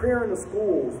schools, keep prayer in the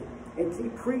schools, and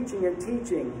keep preaching and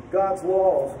teaching God's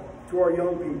laws to our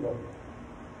young people.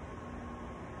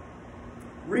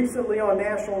 Recently on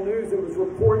national news, it was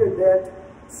reported that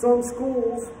in some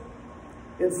schools,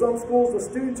 the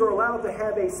students are allowed to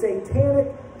have a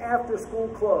satanic after-school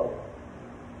club.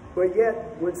 But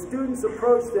yet, when students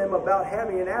approach them about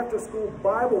having an after-school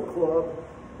Bible club,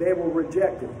 they will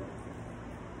reject it.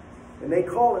 And they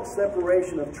call it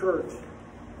separation of church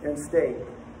and state.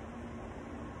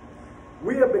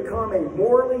 We have become a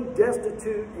morally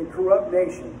destitute and corrupt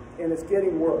nation, and it's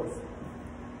getting worse.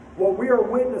 What we are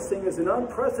witnessing is an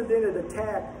unprecedented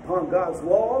attack upon God's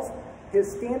laws, His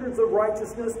standards of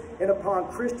righteousness, and upon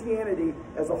Christianity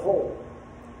as a whole.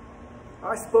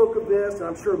 I spoke of this, and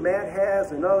I'm sure Matt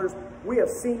has and others. We have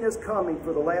seen this coming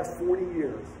for the last 40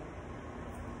 years.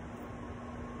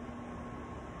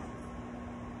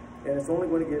 And it's only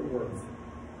going to get worse.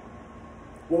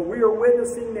 What we are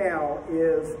witnessing now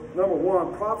is, number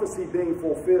one, prophecy being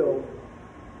fulfilled,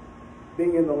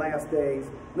 being in the last days.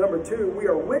 Number two, we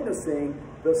are witnessing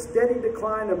the steady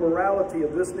decline of morality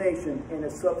of this nation and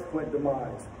its subsequent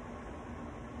demise.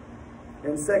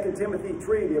 In 2 Timothy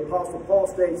 3, the Apostle Paul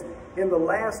states, in the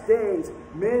last days,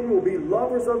 men will be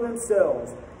lovers of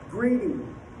themselves, greedy,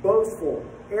 boastful,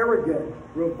 arrogant,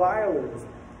 revilers,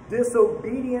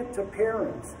 disobedient to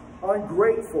parents,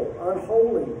 ungrateful,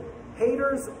 unholy,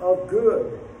 haters of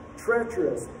good,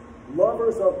 treacherous,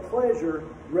 lovers of pleasure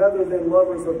rather than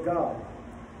lovers of God.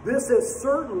 This is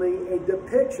certainly a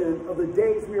depiction of the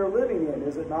days we are living in,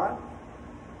 is it not?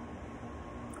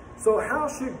 So how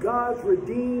should God's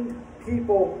redeemed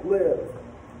people live?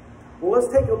 Well,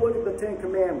 let's take a look at the Ten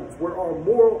Commandments, where our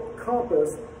moral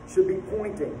compass should be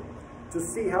pointing to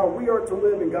see how we are to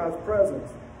live in God's presence.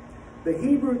 The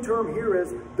Hebrew term here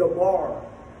is dabar,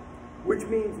 which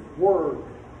means word.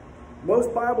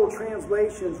 Most Bible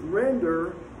translations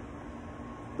render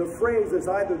the phrase as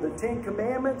either the Ten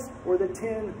Commandments or the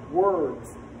 10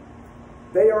 words.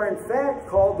 They are in fact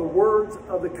called the words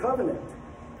of the covenant.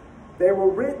 They were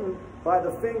written by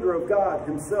the finger of God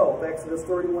himself, Exodus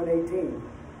 31:18.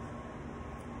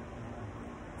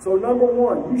 So number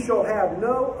one, you shall have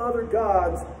no other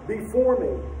gods before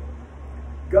me.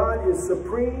 God is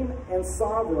supreme and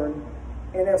sovereign,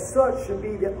 and as such should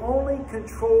be the only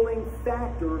controlling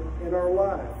factor in our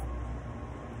life.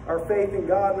 Our faith in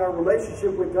God and our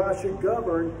relationship with God should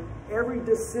govern every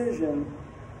decision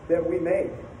that we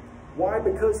make. Why?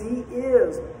 Because He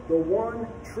is the one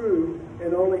true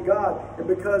and only God, and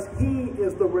because He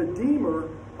is the Redeemer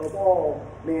of all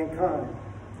mankind.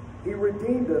 He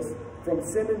redeemed us from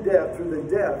sin and death through the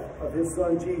death of His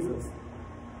Son Jesus.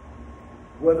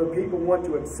 Whether people want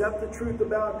to accept the truth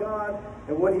about God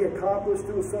and what He accomplished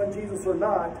through His Son Jesus or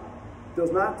not,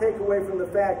 does not take away from the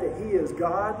fact that He is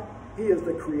God, He is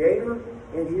the Creator,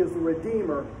 and He is the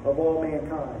Redeemer of all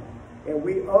mankind. And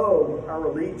we owe our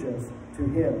allegiance to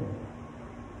Him.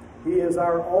 He is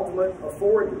our ultimate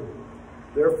authority.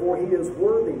 Therefore, He is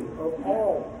worthy of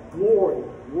all glory,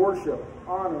 worship,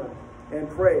 honor, and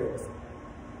praise.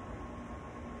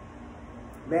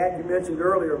 Matt, you mentioned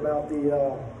earlier about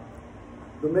the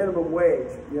minimum wage.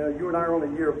 You know, you and I are only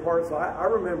a year apart, so I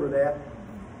remember that.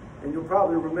 And you'll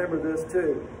probably remember this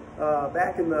too.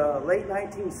 Back in the late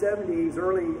 1970s,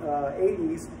 early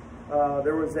 80s,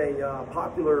 there was a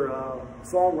popular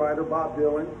songwriter, Bob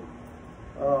Dylan,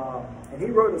 and he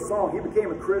wrote a song. He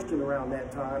became a Christian around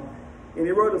that time, and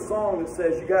he wrote a song that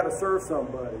says, you got to serve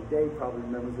somebody. Dave probably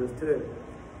remembers this too.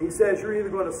 He says, you're either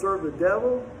going to serve the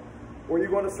devil or you're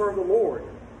going to serve the Lord,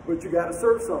 but you got to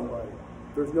serve somebody.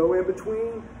 There's no in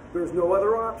between. There's no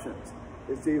other options.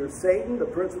 It's either Satan, the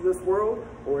prince of this world,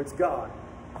 or it's God.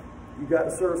 You got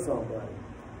to serve somebody.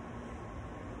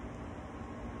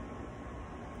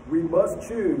 We must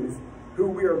choose who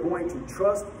we are going to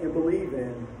trust and believe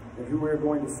in and who we are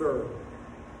going to serve.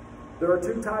 There are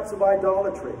two types of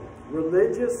idolatry,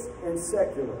 religious and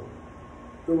secular.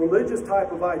 The religious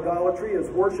type of idolatry is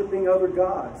worshiping other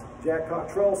gods. Jack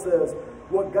Cottrell says,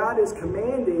 what God is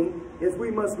commanding is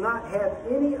we must not have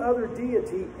any other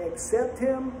deity except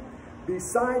Him,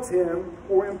 besides Him,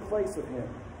 or in place of Him.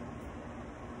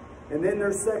 And then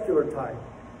there's secular type.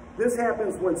 This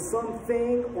happens when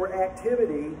something or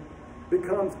activity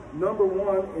becomes number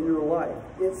one in your life.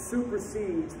 It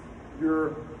supersedes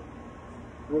your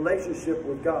relationship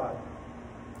with God.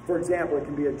 For example, it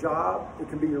can be a job, it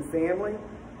can be your family,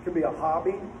 it can be a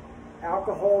hobby,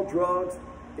 alcohol, drugs.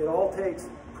 It all takes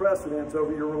precedence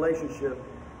over your relationship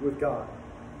with God.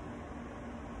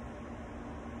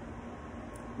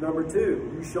 Number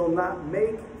two, you shall not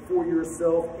make for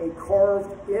yourself a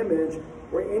carved image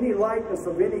or any likeness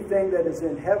of anything that is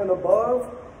in heaven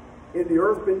above, in the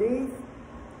earth beneath,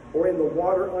 or in the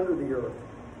water under the earth.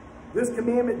 This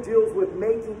commandment deals with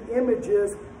making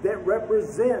images that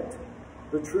represent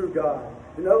the true God.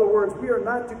 In other words, we are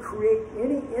not to create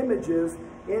any images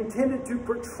intended to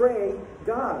portray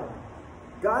God.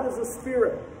 God is a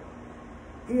spirit.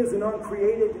 He is an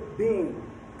uncreated being,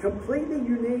 completely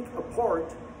unique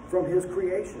apart from His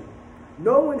creation.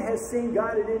 No one has seen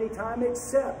God at any time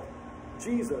except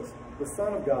Jesus, the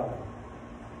Son of God.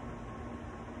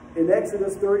 In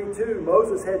Exodus 32,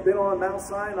 Moses had been on Mount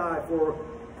Sinai for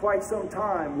quite some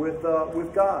time with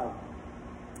God.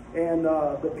 And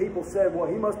the people said, well,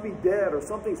 he must be dead or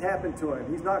something's happened to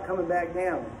him. He's not coming back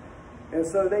down. And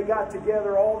so they got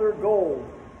together all their gold.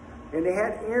 And they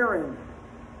had Aaron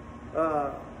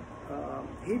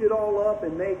heat it all up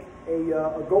and make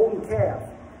a golden calf.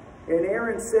 And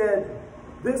Aaron said,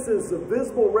 this is a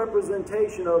visible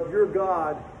representation of your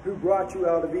God who brought you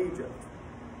out of Egypt.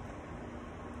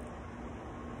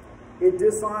 It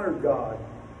dishonored God.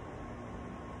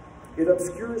 It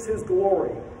obscures His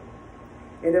glory.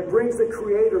 And it brings the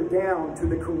Creator down to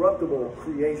the corruptible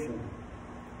creation.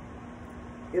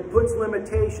 It puts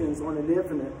limitations on an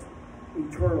infinite,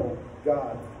 eternal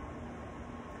God.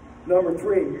 Number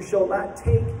 3, you shall not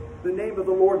take the name of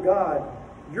the Lord God,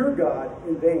 your God,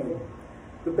 in vain.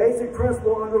 The basic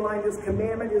principle underlying this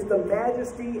commandment is the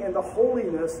majesty and the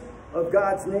holiness of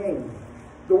God's name.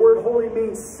 The word holy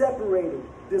means separated,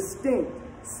 distinct,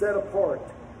 set apart.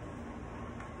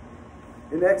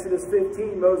 In Exodus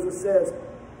 15, Moses says,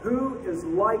 "Who is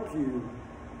like you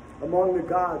among the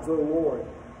gods, O Lord?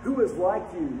 Who is like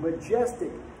you,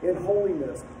 majestic in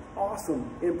holiness, awesome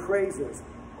in praises,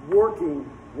 working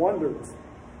wonders?"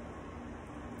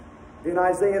 In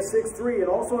Isaiah 6:3 and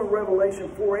also in Revelation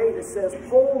 4:8, it says,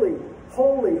 "Holy,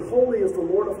 holy, holy is the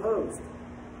Lord of hosts,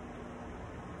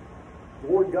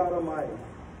 Lord God Almighty."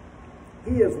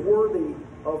 He is worthy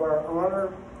of our honor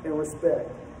and respect.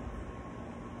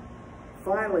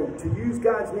 Finally, to use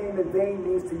God's name in vain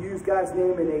means to use God's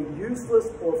name in a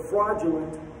useless or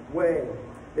fraudulent way.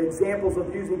 Examples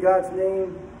of using God's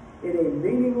name in a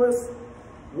meaningless,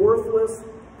 worthless,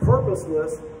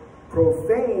 purposeless,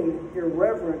 profane,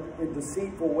 irreverent, and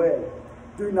deceitful way.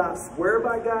 Do not swear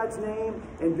by God's name,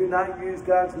 and do not use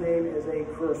God's name as a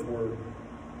curse word.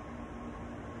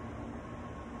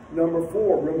 Number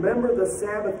 4, remember the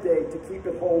Sabbath day to keep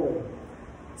it holy.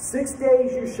 6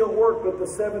 days you shall work, but the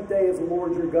 7th day is the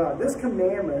Lord your God. This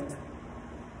commandment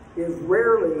is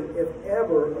rarely, if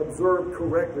ever, observed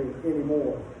correctly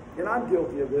anymore. And I'm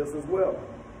guilty of this as well.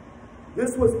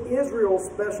 This was Israel's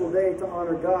special day to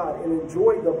honor God and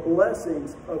enjoy the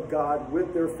blessings of God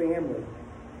with their family.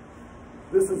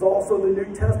 This is also the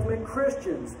New Testament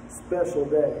Christians' special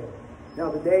day.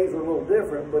 Now, the days are a little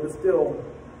different, but it's still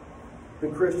the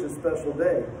Christian special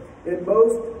day. It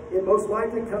most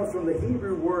likely comes from the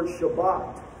Hebrew word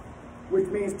Shabbat, which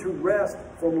means to rest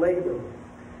from labor.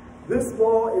 This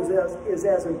law is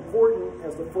as important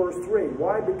as the first 3.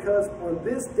 Why? Because on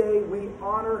this day we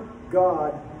honor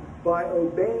God by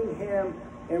obeying Him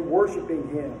and worshiping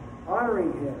Him,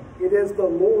 honoring Him. It is the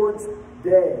Lord's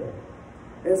day.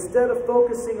 Instead of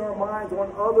focusing our minds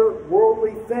on other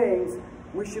worldly things,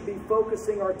 we should be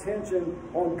focusing our attention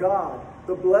on God,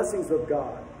 the blessings of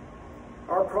God,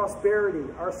 our prosperity,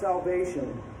 our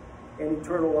salvation, and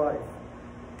eternal life.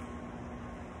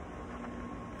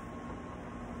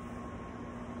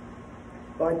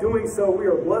 By doing so, we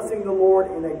are blessing the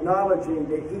Lord and acknowledging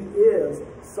that He is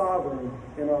sovereign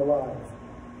in our lives.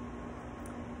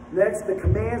 Next, the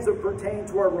commands that pertain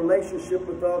to our relationship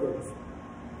with others.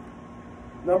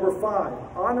 Number 5,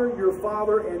 honor your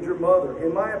father and your mother.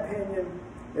 In my opinion,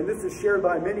 and this is shared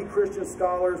by many Christian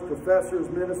scholars, professors,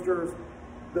 ministers,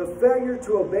 the failure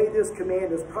to obey this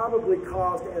command has probably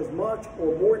caused as much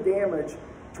or more damage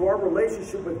to our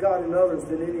relationship with God and others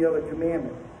than any other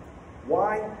commandment.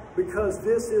 Why? Because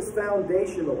this is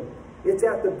foundational. It's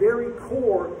at the very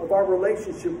core of our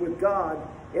relationship with God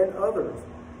and others.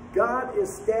 God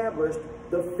established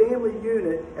the family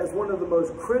unit as one of the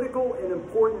most critical and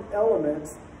important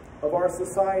elements of our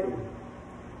society.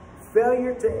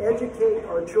 Failure to educate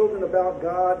our children about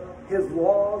God, His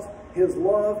laws, His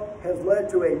love has led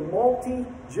to a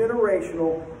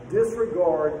multi-generational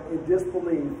disregard and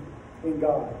disbelief in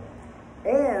God,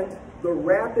 and the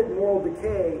rapid moral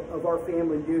decay of our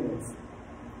family units.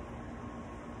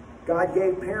 God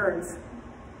gave parents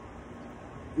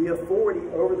the authority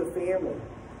over the family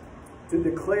to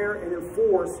declare and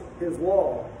enforce His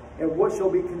law and what shall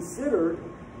be considered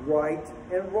right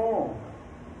and wrong.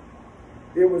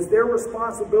 It was their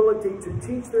responsibility to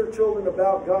teach their children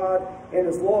about God and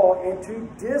His law and to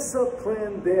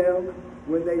discipline them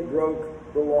when they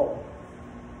broke the law.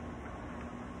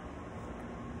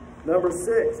 Number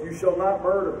 6, you shall not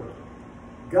murder.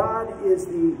 God is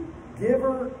the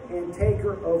giver and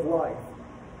taker of life.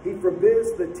 He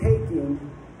forbids the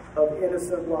taking of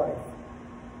innocent life.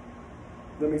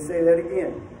 Let me say that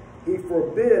again. He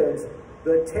forbids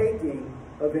the taking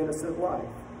of innocent life.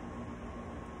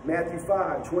 Matthew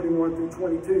 5:21 through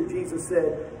 22, Jesus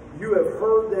said, "You have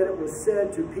heard that it was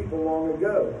said to people long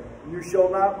ago, you shall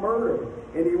not murder.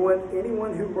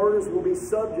 Anyone who murders will be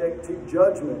subject to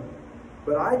judgment.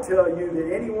 But I tell you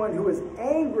that anyone who is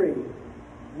angry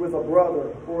with a brother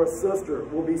or a sister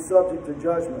will be subject to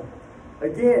judgment.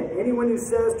 Again, anyone who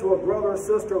says to a brother or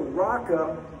sister,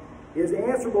 Raka, is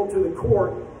answerable to the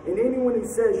court, and anyone who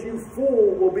says, you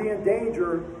fool, will be in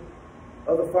danger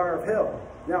of the fire of hell."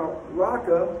 Now,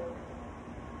 Raka,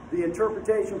 the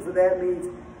interpretation for that means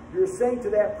you're saying to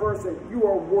that person, you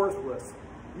are worthless,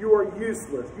 you are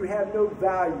useless, you have no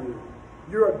value,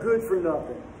 you're a good for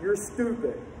nothing, you're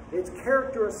stupid. It's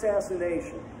character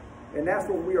assassination, and that's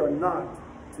what we are not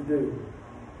to do.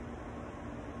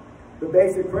 The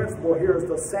basic principle here is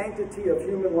the sanctity of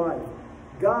human life.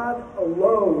 God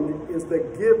alone is the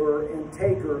giver and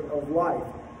taker of life.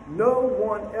 No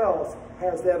one else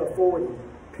has that authority,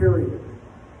 period.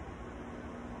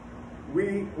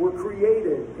 We were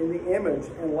created in the image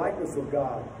and likeness of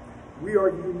God. We are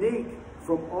unique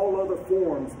from all other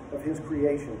forms of his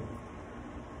creation.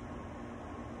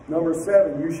 Number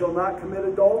 7, you shall not commit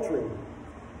adultery.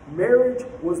 Marriage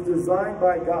was designed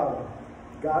by God.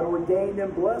 God ordained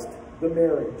and blessed the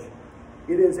marriage.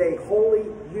 It is a holy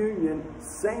union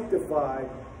sanctified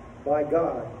by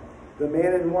God. The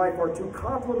man and wife are to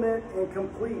complement and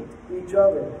complete each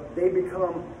other. They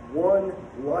become one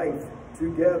life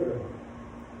together.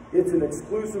 It's an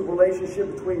exclusive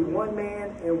relationship between one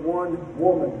man and one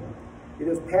woman. It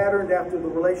is patterned after the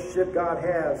relationship God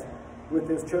has with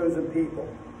his chosen people.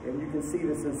 And you can see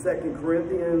this in 2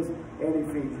 Corinthians and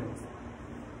Ephesians.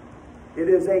 It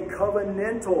is a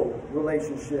covenantal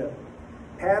relationship,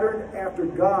 patterned after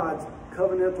God's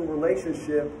covenantal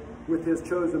relationship with his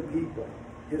chosen people,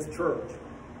 his church.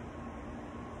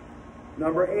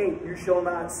 Number 8, you shall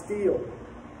not steal.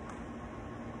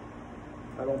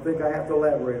 I don't think I have to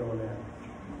elaborate on that.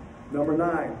 Number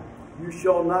 9, you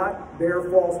shall not bear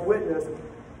false witness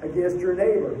against your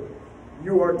neighbor.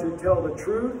 You are to tell the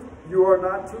truth. You are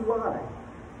not to lie.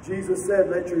 Jesus said,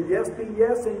 let your yes be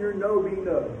yes and your no be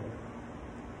no.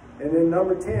 And then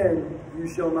number 10, you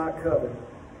shall not covet.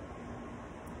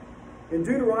 In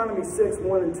Deuteronomy 6,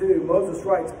 1 and 2, Moses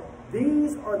writes,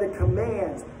 these are the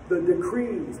commands, the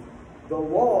decrees, the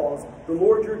laws the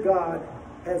Lord your God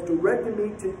has directed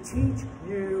me to teach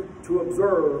you to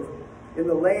observe in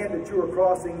the land that you are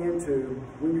crossing into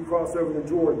when you cross over the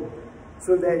Jordan,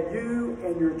 so that you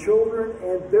and your children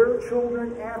and their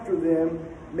children after them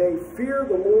may fear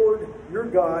the Lord your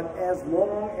God as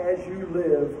long as you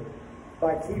live,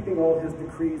 by keeping all his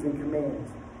decrees and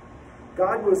commands.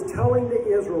 God was telling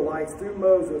the Israelites through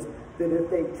Moses that if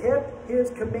they kept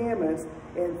his commandments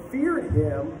and feared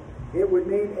him, it would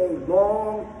mean a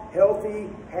long, healthy,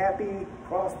 happy,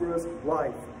 prosperous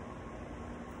life.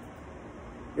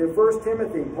 In 1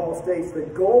 Timothy, Paul states, the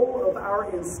goal of our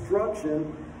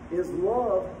instruction is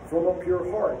love from a pure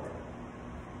heart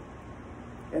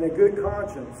and a good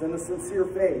conscience and a sincere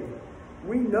faith.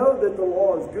 We know that the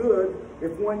law is good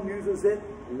if one uses it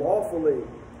lawfully,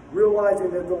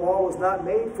 realizing that the law was not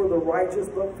made for the righteous,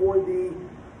 but for the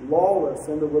lawless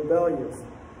and the rebellious.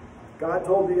 God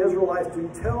told the Israelites to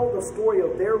tell the story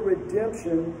of their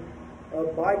redemption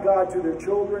by God to their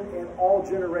children and all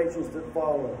generations that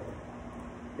follow.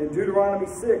 In Deuteronomy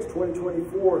 6,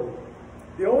 20-24,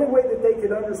 the only way that they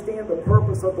could understand the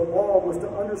purpose of the law was to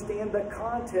understand the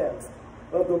context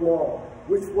of the law,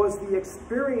 which was the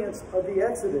experience of the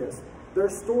Exodus, their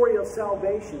story of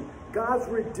salvation, God's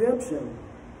redemption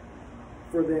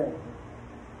for them.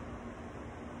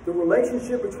 The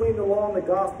relationship between the law and the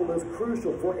gospel is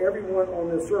crucial for everyone on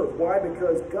this earth. Why?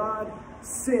 Because God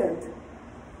sent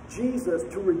Jesus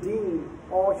to redeem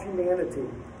all humanity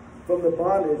from the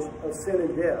bondage of sin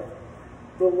and death.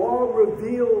 The law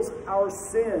reveals our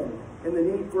sin and the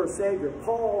need for a Savior.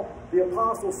 Paul, the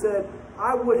apostle, said,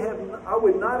 I would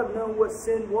not have known what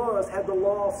sin was had the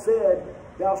law said,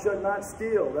 thou shalt not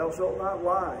steal, thou shalt not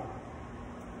lie.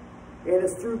 And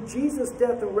it's through Jesus'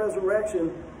 death and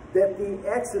resurrection that the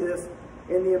Exodus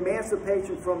and the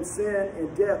emancipation from sin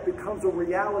and death becomes a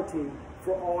reality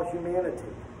for all humanity.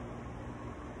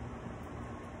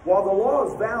 While the law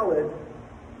is valid,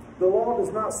 the law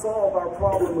does not solve our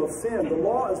problem of sin. The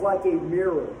law is like a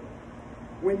mirror.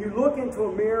 When you look into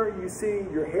a mirror, you see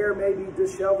your hair may be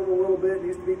disheveled a little bit,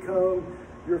 needs to be combed,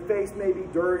 your face may be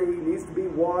dirty, needs to be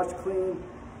washed clean.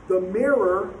 The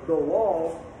mirror, the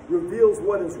law, reveals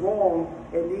what is wrong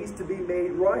and needs to be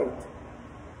made right.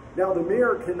 Now, the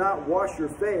mirror cannot wash your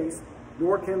face,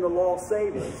 nor can the law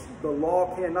save us. The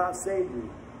law cannot save you.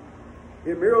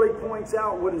 It merely points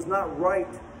out what is not right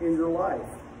in your life.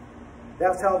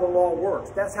 That's how the law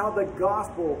works. That's how the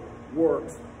gospel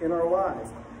works in our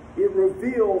lives. It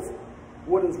reveals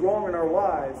what is wrong in our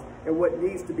lives and what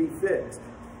needs to be fixed.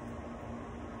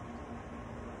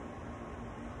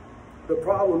 The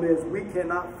problem is we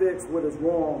cannot fix what is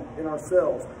wrong in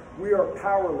ourselves. We are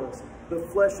powerless. The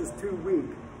flesh is too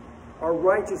weak. Our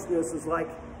righteousness is like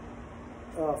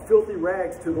filthy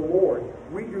rags to the Lord.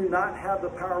 We do not have the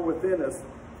power within us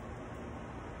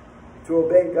to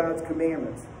obey God's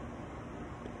commandments.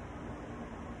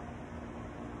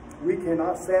 We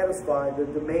cannot satisfy the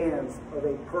demands of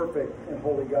a perfect and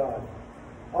holy God.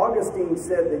 Augustine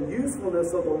said the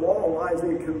usefulness of the law lies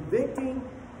in convicting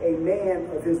a man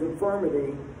of his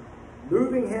infirmity,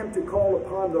 moving him to call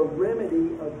upon the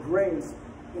remedy of grace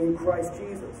in Christ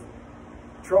Jesus.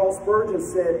 Charles Spurgeon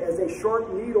said, as a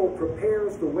sharp needle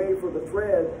prepares the way for the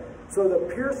thread, so the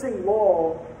piercing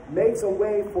law makes a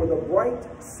way for the bright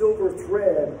silver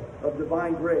thread of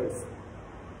divine grace.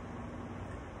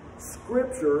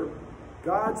 Scripture,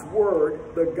 God's Word,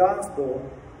 the gospel,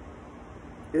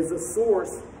 is the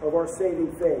source of our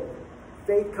saving faith.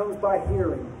 Faith comes by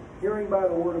hearing, hearing by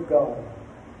the Word of God.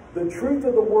 The truth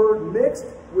of the Word mixed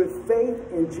with faith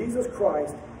in Jesus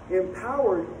Christ,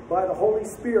 empowered by the Holy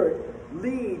Spirit,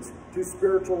 leads to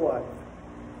spiritual life.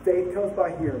 Faith comes by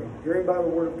hearing, hearing by the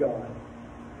Word of God.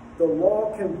 The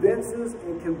law convinces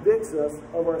and convicts us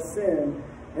of our sin,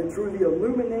 and through the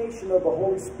illumination of the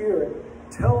Holy Spirit,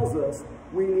 tells us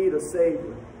we need a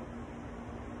Savior.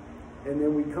 And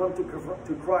then we come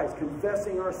to Christ,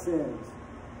 confessing our sins.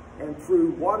 And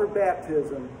through water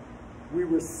baptism, we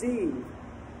receive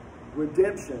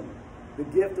redemption, the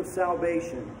gift of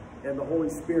salvation, and the Holy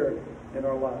Spirit in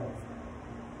our lives.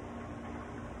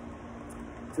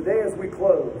 Today, as we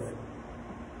close,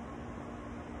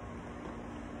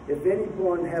 if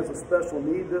anyone has a special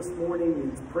need this morning,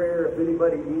 needs prayer, if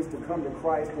anybody needs to come to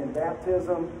Christ in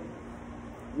baptism,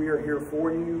 we are here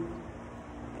for you.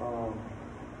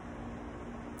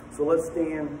 So let's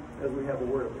stand as we have a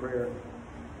word of prayer.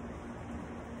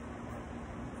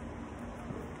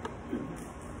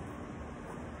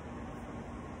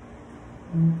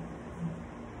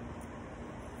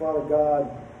 Father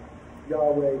God,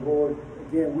 Yahweh, Lord,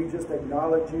 again, we just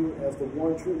acknowledge you as the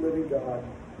one true living God.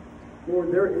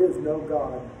 Lord, there is no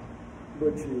God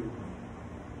but you.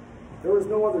 There is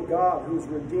no other God who's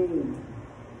redeemed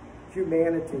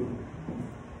humanity.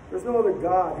 There's no other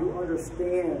God who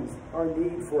understands our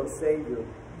need for a Savior.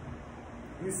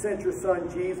 You sent your Son,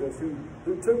 Jesus,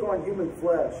 who took on human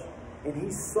flesh, and he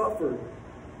suffered,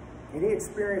 and he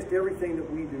experienced everything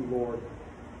that we do, Lord.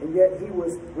 And yet he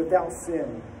was without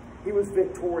sin. He was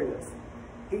victorious.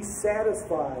 He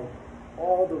satisfied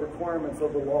all the requirements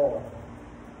of the law.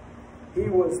 He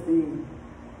was the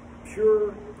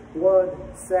pure blood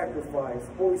sacrifice,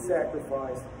 holy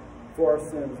sacrifice for our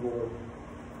sins, Lord.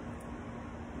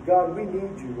 God, we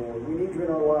need you, Lord. We need you in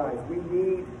our lives. We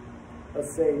need a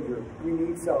Savior. We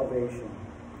need salvation.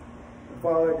 And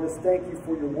Father, I just thank you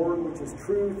for your word, which is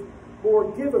truth.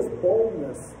 Lord, give us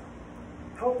boldness.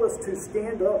 Help us to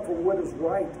stand up for what is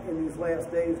right in these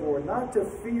last days, Lord. Not to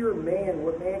fear man,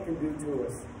 what man can do to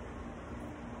us.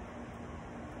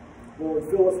 Lord,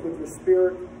 fill us with your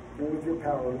Spirit and with your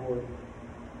power, Lord.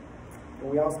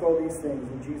 And we ask all these things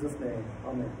in Jesus' name.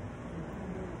 Amen.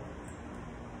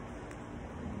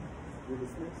 You're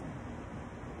dismissed.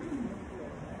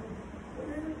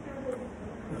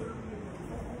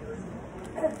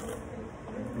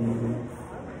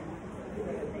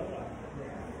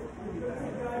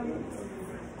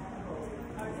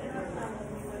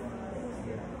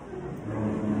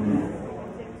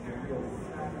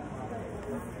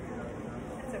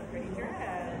 That's a pretty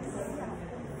dress.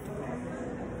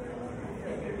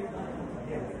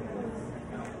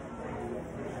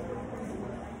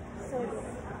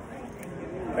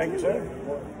 Thank you, sir.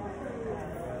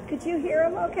 Could you hear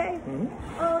him okay? Mm-hmm.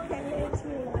 Oh, okay, maybe it's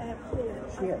me when I have clear.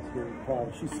 She has hearing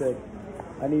problems. She said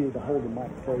I needed to hold the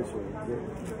mic closer.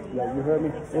 Yeah, you heard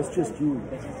me? It's just you.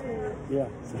 Yeah.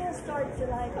 It's going to start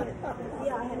tonight, but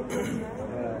yeah, I had a good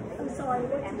time. I'm sorry,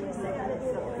 what did you say? I didn't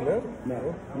hear.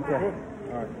 No. Okay.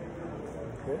 All right.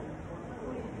 Good.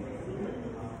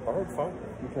 I heard fine.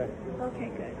 Okay. Okay,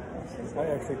 good. I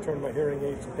actually turned my hearing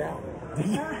aids down.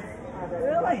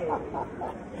 Really?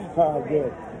 Oh,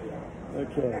 good.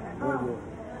 Okay. Very good.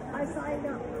 I signed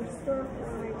up for stir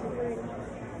fry to bring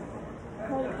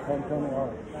Homecoming, all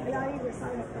right. and I even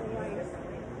signed up for rice.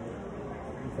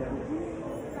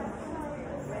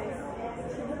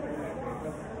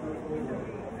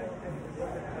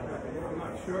 I'm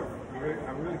not sure. I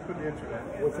really couldn't answer that.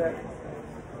 What's that?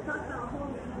 Talk about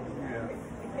homecoming. Yeah.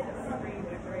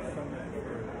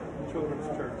 Children's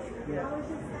church. I was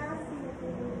just asking if you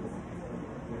knew.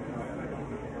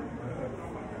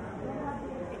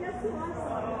 Guess who I saw?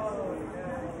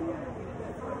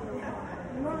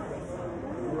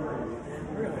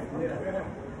 Really? Yeah.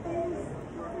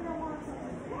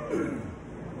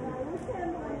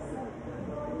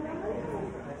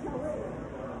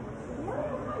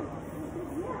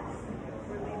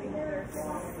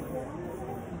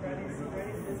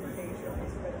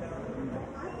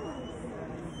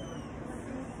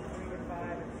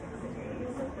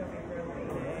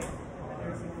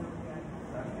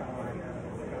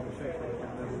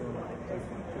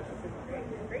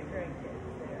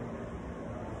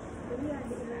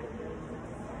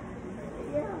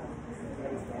 Yeah.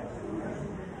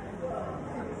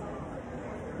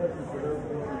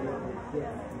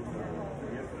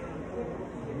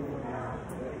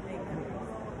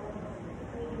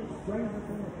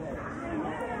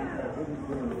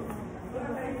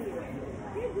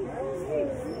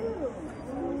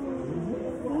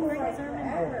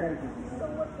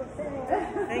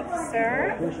 Thank you,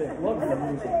 sir. Appreciate it. Love the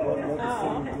music. Love the Oh,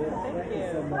 singing. thank you.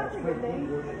 So much.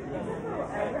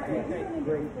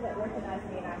 Great.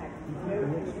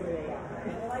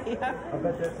 Yeah. I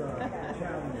bet that's a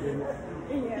challenge.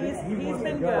 He's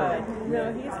been good.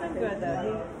 No, he's been good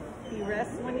though. He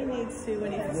rests when he needs to,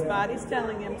 when his body's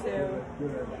telling him to.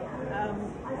 I'm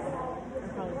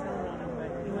probably telling on him,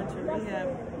 but he went to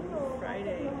rehab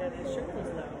Friday and his sugar was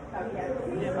low.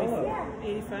 Yeah,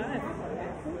 85.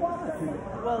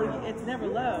 Well, it's never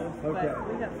low,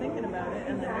 but we got thinking about it,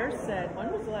 and the nurse said,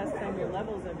 when was the last time your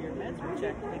levels of your meds were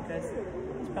checked? Because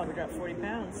he's probably dropped 40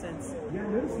 pounds since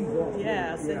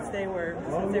since they were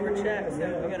checked.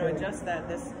 So we got to adjust that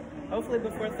hopefully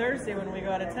before Thursday when we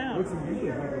go out of town.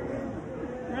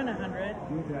 Run 100.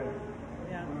 Okay.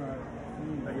 Yeah. All right.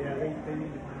 But yeah, they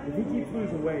need to, if he keeps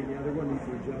losing weight, yeah, they're going to need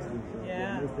to adjust himself.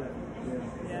 Yeah.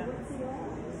 Yeah.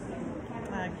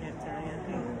 I can't tell you.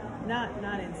 Not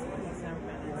insulin. He's never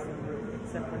been insulin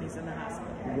except when he's in the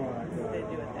hospital. Right. They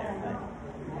do it there, but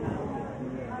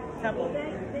couple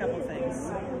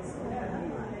things.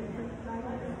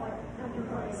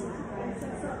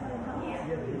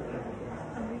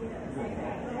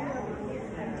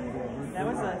 That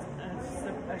was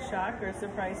a shock or a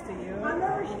surprise to you? I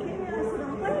remember she came in and I said,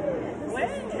 wait a minute,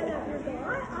 this is 10 after the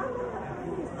I'm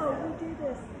not, we do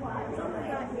this, something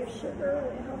about your sugar,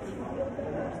 and it helps you feel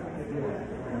better or something.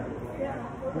 Yeah.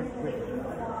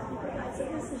 I said,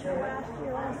 this is your last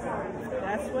year, I'm sorry.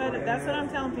 That's what I'm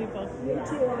telling people. Me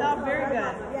too. Oh, very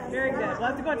good. Very good. We'll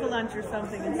have to go out to lunch or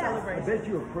something and I celebrate. bet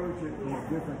you approach it from a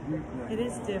different viewpoint. It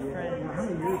is different. How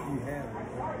many years do you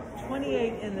have?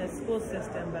 28 in the school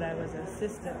system, but I was an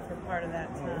assistant for part of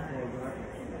that time.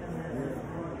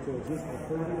 So is this the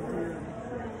 30th year?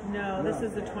 No, this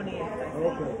is the 28th, I think.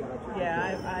 Okay, gotcha.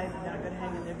 Yeah, I'm not going to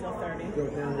hang in there till 30.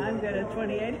 I'm good at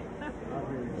 28.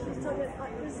 She's told me,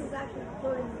 this is actually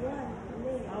 31 for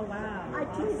me. Oh, wow. I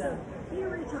tease him. He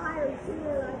retired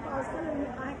sooner than I thought I was going to.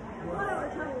 I thought I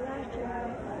retired last year.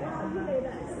 Well, you made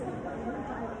that. So I'm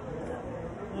retired.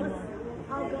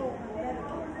 I'll go.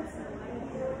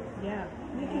 Yeah.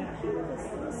 You can keep the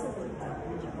school system.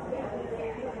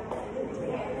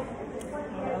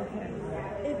 Okay.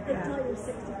 Until you're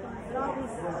 65. But I'll be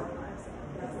 65.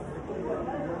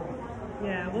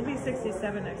 Yeah, we'll be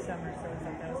 67 next summer, so it's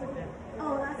like that was a good.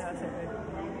 Oh, that's That was a good.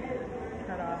 good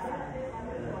cut off.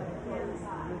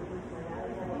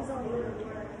 He's on the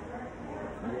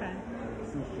Okay.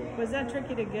 Was that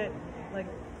tricky to get? Like,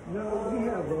 No, we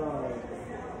have a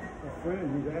friend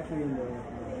who's actually in the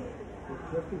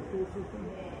testing school system.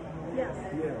 Yes.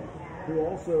 Yeah. Who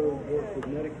also works with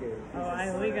Medicare.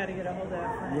 we got to get a hold of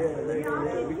that friend. Yeah,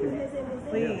 I'll we give you can. his name. His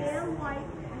Please. name is Dan White,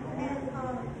 and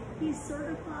he's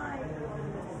certified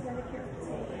Medicare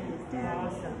physician. His dad.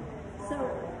 Awesome. So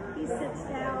he sits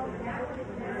down and looks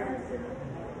at matters and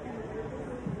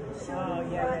shows Oh,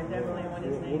 yeah, I definitely want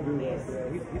his We'll name, do that. please. Yeah,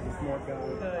 he's a smart guy.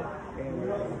 Good. And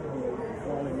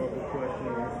call him up with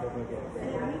questions and stuff like that.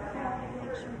 And we call and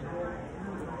make sure to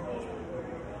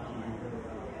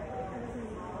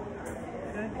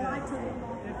Good, and I tell him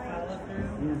all Good the follow way.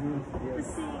 through. But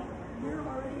see, you're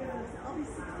already, I'll be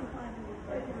 65 in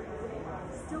February.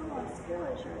 Still on school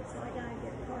insurance, so I gotta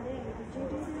get Part A. Did you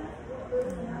do that?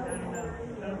 I don't know.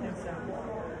 I don't think so.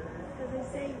 Because they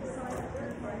say you sign up for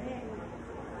Part A,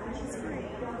 which is free.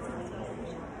 It's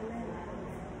hospitalization. And then,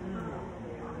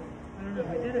 I don't know.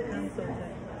 We did a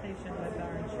consultation with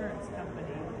our insurance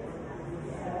company.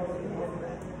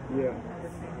 Yeah.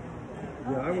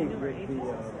 Yeah, I went with the,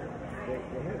 they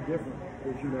have different,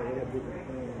 as you know, they have different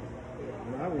plans.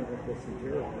 And I went with the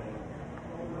Centera plan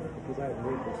because I had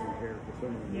worked with Centera for so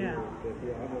many Yeah. years. But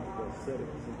yeah, I went with the set of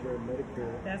Centera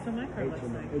Medicare. That's what my card looks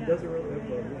HMO. like. It Yeah. doesn't really,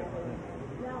 okay,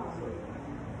 yeah. now,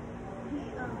 he,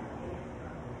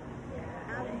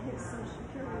 out of his social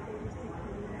security, they just take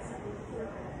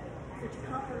which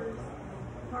covers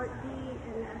Part B,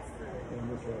 and that's the, And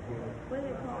this right here. what do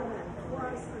they call that,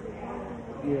 plus or the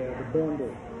bundle? Yeah, the bundle.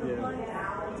 The Yeah. bundle.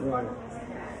 Right.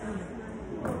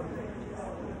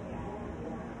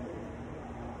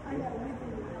 I know, we've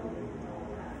been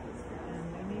And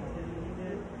we need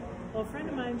to. Well, a friend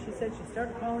of mine, she said she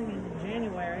started calling in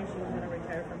January. She was going to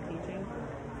retire from teaching.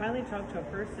 Finally talked to a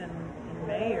person in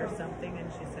May or something, and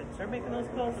she said, start making those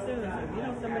calls soon. So if you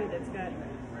know somebody that's got,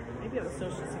 maybe it was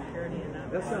Social Security and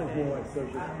not That sounds more like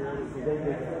Social Security because they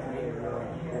did that to me.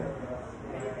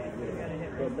 You gotta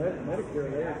hit But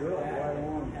Medicare, they're right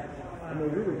on. I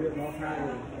mean, we were getting all kinds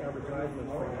of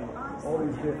advertisements from all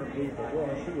these different people. Well,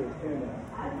 I see it's too now.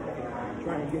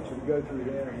 Trying to get you to go through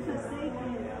them. Because they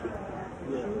can keep that.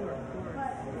 Yeah.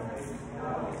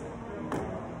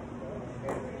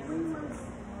 But 3 months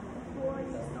before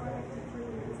you started to 3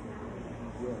 months now.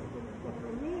 But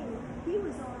for me, he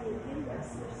was already getting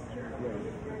us Social Security.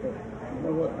 You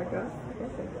know what? I got that.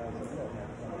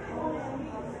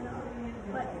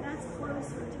 But that's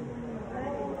closer to when you're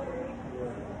ready.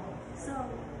 So,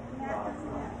 Matt doesn't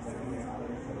have to, he's on the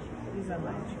insurance. He's on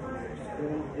my insurance.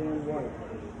 Dan White.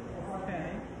 Okay.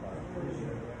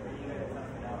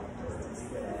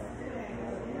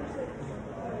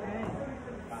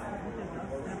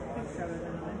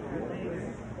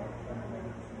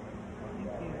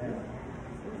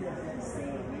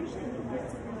 See, usually he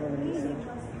gets it when he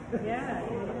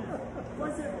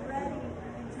wasn't ready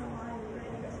until I'm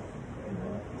ready.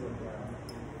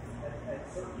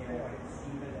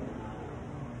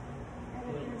 And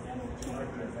if there's any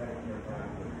changes,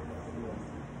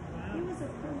 he was a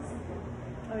principal.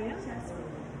 Oh, yeah?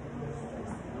 Chesapeake.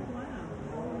 Oh, wow.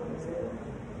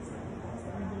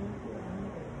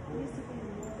 He used to be in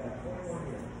the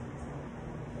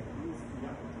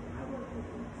I worked with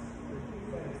him.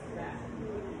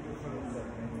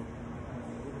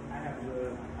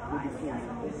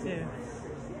 You too.